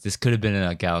just like, this could have been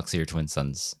a Galaxy or Twin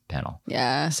Suns panel.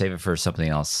 Yeah. Save it for something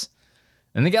else.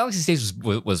 And the Galaxy stage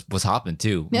was hopping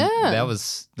too. Yeah, that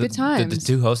was good times. The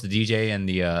 2 hosts, the DJ and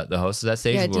the host of that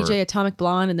stage. Yeah, DJ Atomic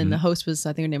Blonde, and then the host was,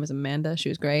 I think her name was Amanda. She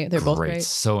was great. They're both great.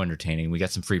 So entertaining. We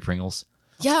got some free Pringles.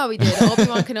 Yeah, we did.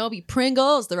 Obi-Wan Kenobi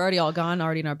Pringles. They're already all gone,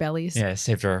 already in our bellies. Yeah,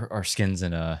 saved our skins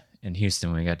in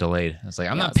Houston when we got delayed. I was like,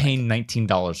 I'm not paying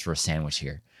 $19 for a sandwich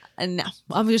here. And no,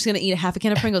 I'm just gonna eat a half a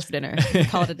can of Pringles for dinner.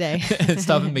 Call it a day.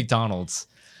 Stop at McDonald's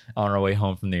on our way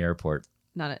home from the airport.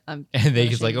 And they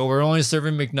just like, we're only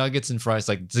serving McNuggets and fries.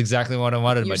 Like, it's exactly what I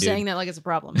wanted. You're saying that like it's a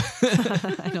problem.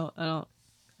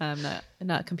 I'm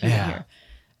not competing here.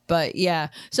 But yeah.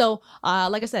 So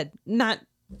like I said,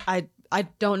 I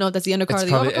don't know if that's the undercard or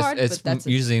the overcard. But that's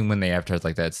usually when they advertise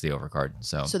like that, it's the overcard.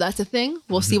 So that's a thing.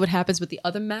 We'll see what happens with the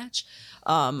other match.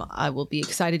 I will be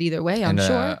excited either way, I'm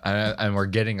sure. And we're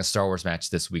getting a Star Wars match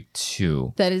this week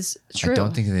too. That is true. I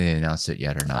don't think they announced it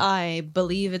yet or not. I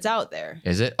believe it's out there.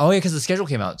 Is it? Oh yeah, because the schedule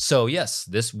came out. So yes,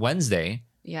 this Wednesday.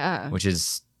 Yeah. Which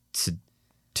is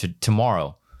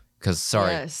tomorrow. Because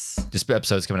this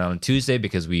episode's coming out on Tuesday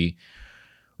because we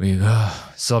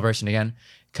celebration again.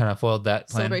 Kind of foiled that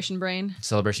plan.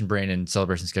 Celebration brain and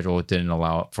celebration schedule didn't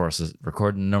allow for us to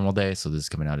record on a normal day, so this is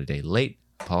coming out a day late.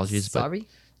 Apologies. Sorry. But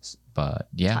But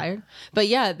yeah, tired. But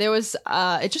yeah, there was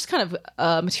it just kind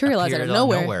of materialized out of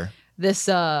nowhere. This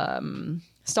Star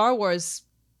Wars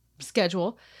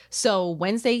schedule. So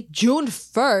Wednesday, June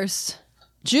 1st,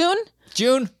 June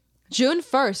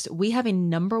 1st, we have a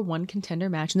 #1 contender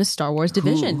match in the Star Wars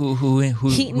division. Who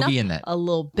be in that? A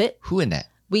little bit. Who in that?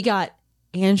 We got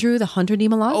Andrew the Hunter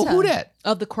DiMolanta. Oh, who that?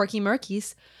 Of the Quirky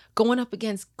Murkies going up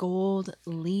against Gold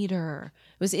Leader.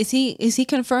 Is he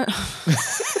confirmed?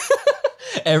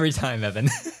 Every time, Evan.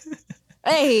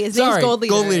 Hey, his name's Gold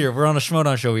Leader. Gold Leader. We're on a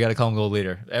Schmodown show. We got to call him Gold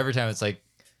Leader. Every time it's like.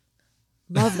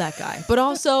 Love that guy. But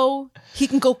also, he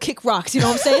can go kick rocks. You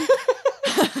know what I'm saying?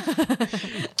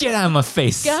 Get out of my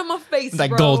face. Get out of my face, that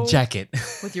bro. gold jacket.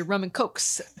 With your rum and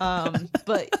cokes.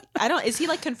 But I don't, is he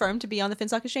like confirmed to be on the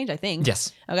Finstock Exchange? I think.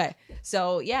 Yes. Okay.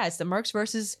 So yeah, it's the Mercs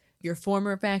versus your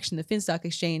former faction, the Finstock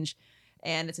Exchange.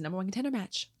 And it's a #1 contender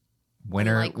match.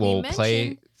 Winner will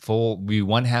play be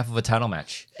one half of a title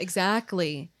match.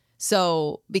 Exactly.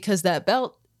 So because that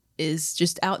belt is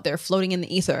just out there floating in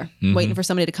the ether, waiting for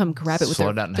somebody to come grab it with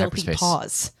their filthy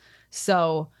paws.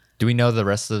 So do we know the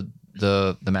rest of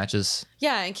the matches?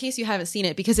 Yeah, in case you haven't seen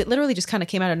it, because it literally just kind of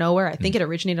came out of nowhere. I think it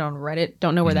originated on Reddit.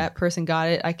 Don't know where that person got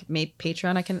it. I made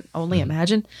Patreon. I can only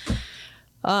imagine.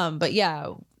 But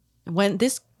yeah, when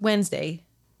this Wednesday,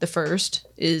 the 1st,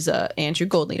 is Andrew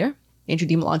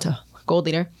DiMolanta, Gold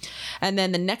Leader. And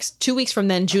then the next 2 weeks from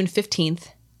then, June 15th,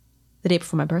 the day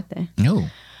before my birthday. No.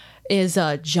 Is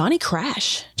Johnny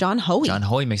Crash, John Hoey. John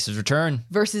Hoey makes his return.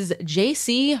 Versus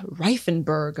JC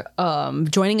Reifenberg,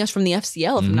 joining us from the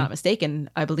FCL, if I'm not mistaken.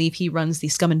 I believe he runs the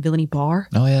Scum and Villainy Bar.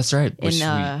 Oh, yeah, that's right.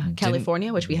 In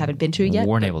California, which we haven't been to yet.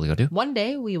 Weren't able to go to. One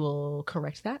day we will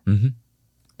correct that. Then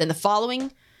the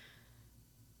following,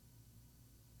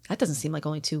 that doesn't seem like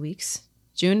only 2 weeks.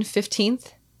 June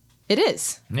 15th. It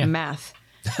is. Yeah. Math.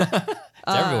 It's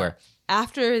everywhere.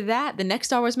 After that, the next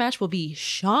Star Wars match will be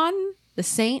Sean the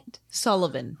Saint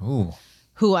Sullivan. Ooh.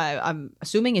 Who I'm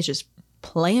assuming is just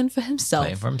playing for himself.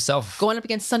 Playing for himself. Going up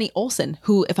against Sonny Olsen,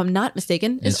 who, if I'm not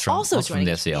mistaken, is also joining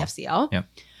the FCL. Yeah.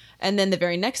 And then the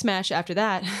very next match after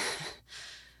that,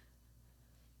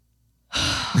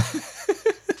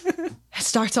 it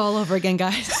starts all over again,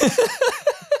 guys.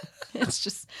 It's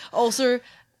just Ulcer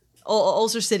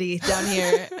City down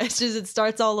here. It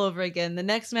starts all over again. The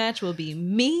next match will be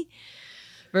me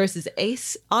versus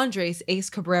Andres Ace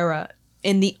Cabrera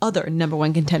in the other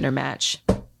 #1 contender match.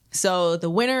 So the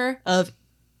winner of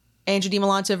Andrew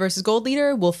DiMolanta versus Gold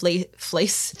Leader will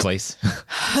place.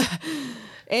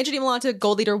 Andrew DiMolanta,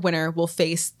 Gold Leader winner, will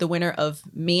face the winner of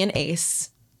me and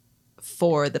Ace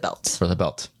for the belt. For the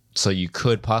belt. So you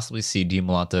could possibly see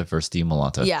DiMolanta versus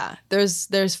DiMolanta. Yeah,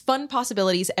 there's fun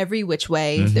possibilities every which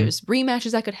way. There's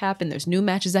rematches that could happen. There's new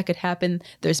matches that could happen.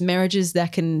 There's marriages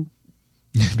that can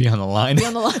be on the line.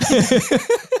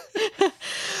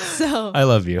 So I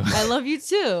love you. I love you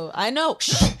too. I know.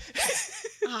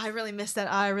 I really missed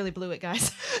that. I really blew it,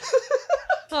 guys.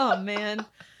 Oh man.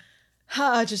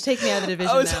 Just take me out of the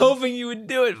division. I was hoping you would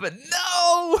do it, but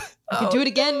no. I can do it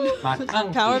again.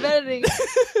 Power of editing.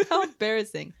 How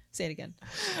embarrassing. Say it again.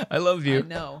 I love you. I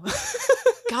know.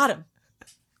 Got him.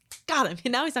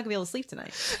 Now he's not gonna be able to sleep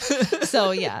tonight. So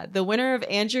yeah, the winner of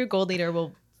Andrew Gold Leader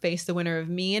will face the winner of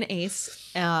me and Ace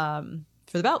for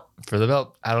the belt. For the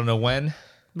belt. I don't know when.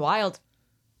 Wild.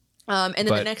 And then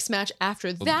the next match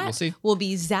after that will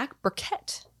be Zach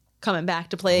Burkett coming back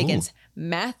to play against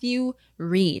Matthew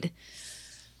Reed.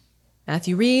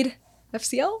 Matthew Reed,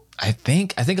 FCL? I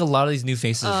think a lot of these new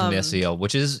faces are from the FCL,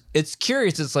 which is, it's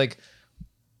curious. It's like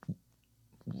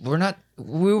we're not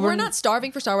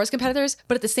starving for Star Wars competitors,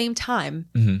 but at the same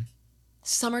time,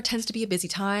 summer tends to be a busy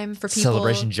time for people.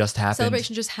 Celebration just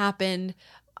happened.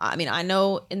 I mean, I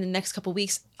know in the next couple of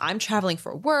weeks I'm traveling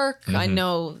for work. I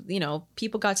know,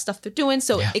 people got stuff they're doing.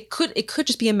 So it could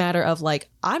just be a matter of like,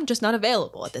 I'm just not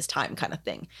available at this time kind of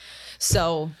thing.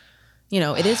 So,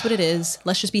 it is what it is.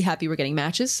 Let's just be happy we're getting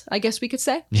matches, I guess we could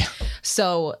say. Yeah.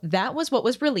 So that was what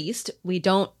was released. We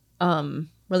don't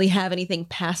really have anything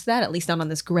past that, at least not on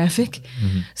this graphic.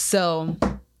 So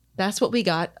that's what we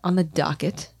got on the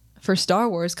docket for Star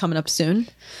Wars coming up soon.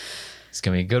 It's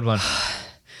going to be a good one.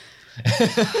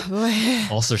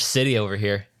 Ulcer City over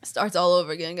here. Starts all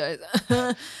over again, guys.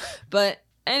 But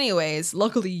anyways,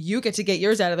 luckily you get to get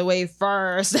yours out of the way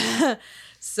first.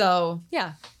 So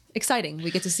yeah, exciting. We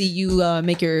get to see you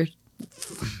make your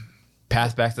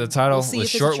path back to the title. We'll see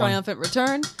if it's a triumphant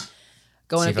return.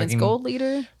 Going against Gold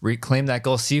Leader. Reclaim that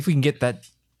goal. See if we can get that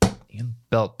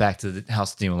belt back to the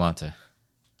House of DiMolanta.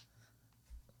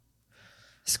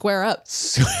 Square up.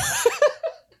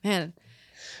 Man.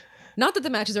 Not that the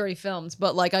match is already filmed,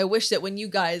 but like I wish that when you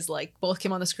guys like both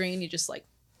came on the screen, you just like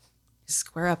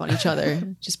square up on each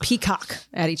other, just peacock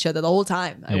at each other the whole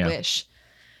time. I wish.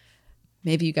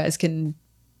 Maybe you guys can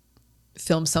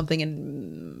film something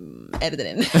and edit it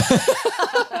in.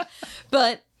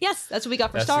 But yes, that's what we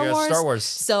got for Star Wars.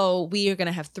 So we are going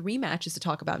to have 3 matches to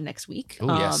talk about next week. Ooh,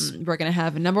 yes. We're going to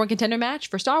have a number 1 contender match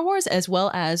for Star Wars, as well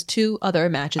as 2 other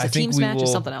matches, a teams match and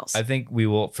something else. I think we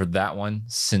will, for that one,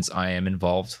 since I am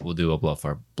involved, we'll do a blow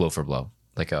for blow,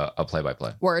 like a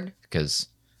play-by-play. Word. Because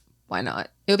why not?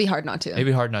 It would be hard not to. It'd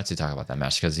be hard not to talk about that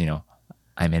match because,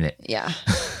 I'm in it. Yeah.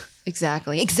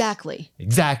 Exactly.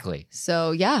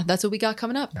 So yeah, that's what we got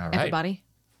coming up, everybody.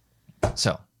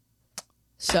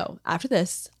 So after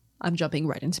this, I'm jumping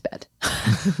right into bed.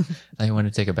 Now you want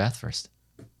to take a bath first?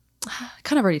 I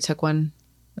kind of already took one,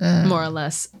 more or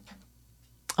less.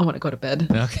 I want to go to bed.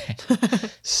 Okay.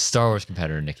 Star Wars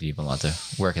competitor Nikki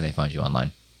DiVolante. Where can they find you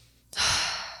online?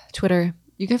 Twitter.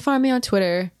 You can find me on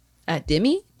Twitter at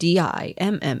Dimmy,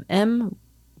 DIMMMYYY.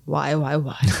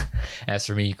 As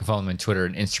for me, you can follow me on Twitter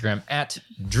and Instagram at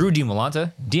Drew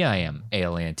DiMolanta,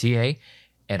 DIMALANTA,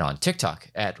 and on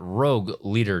TikTok at Rogue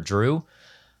Leader Drew.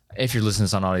 If you're listening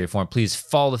to this on audio form, please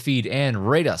follow the feed and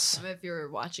rate us. If you're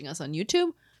watching us on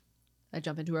YouTube, I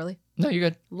jump in too early. No, you're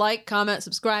good. Like, comment,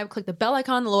 subscribe, click the bell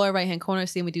icon in the lower right-hand corner,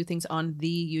 see when we do things on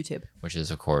the YouTube. Which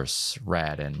is, of course,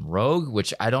 Rad and Rogue,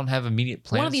 which I don't have immediate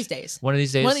plans. One of these days. One of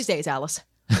these days, Alice.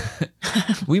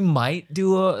 We might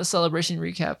do a celebration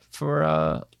recap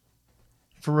for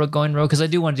Going Rogue, because I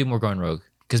do want to do more Going Rogue,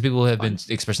 because people have been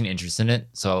expressing interest in it.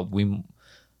 So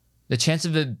the chance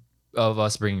of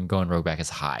us bringing Going Rogue back is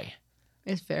high.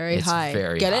 It's very high. It's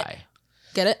very high.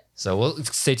 Get it? So we'll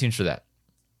stay tuned for that.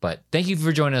 But thank you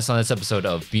for joining us on this episode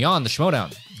of Beyond the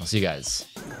Schmoedown. I'll see you guys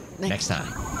next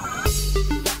time.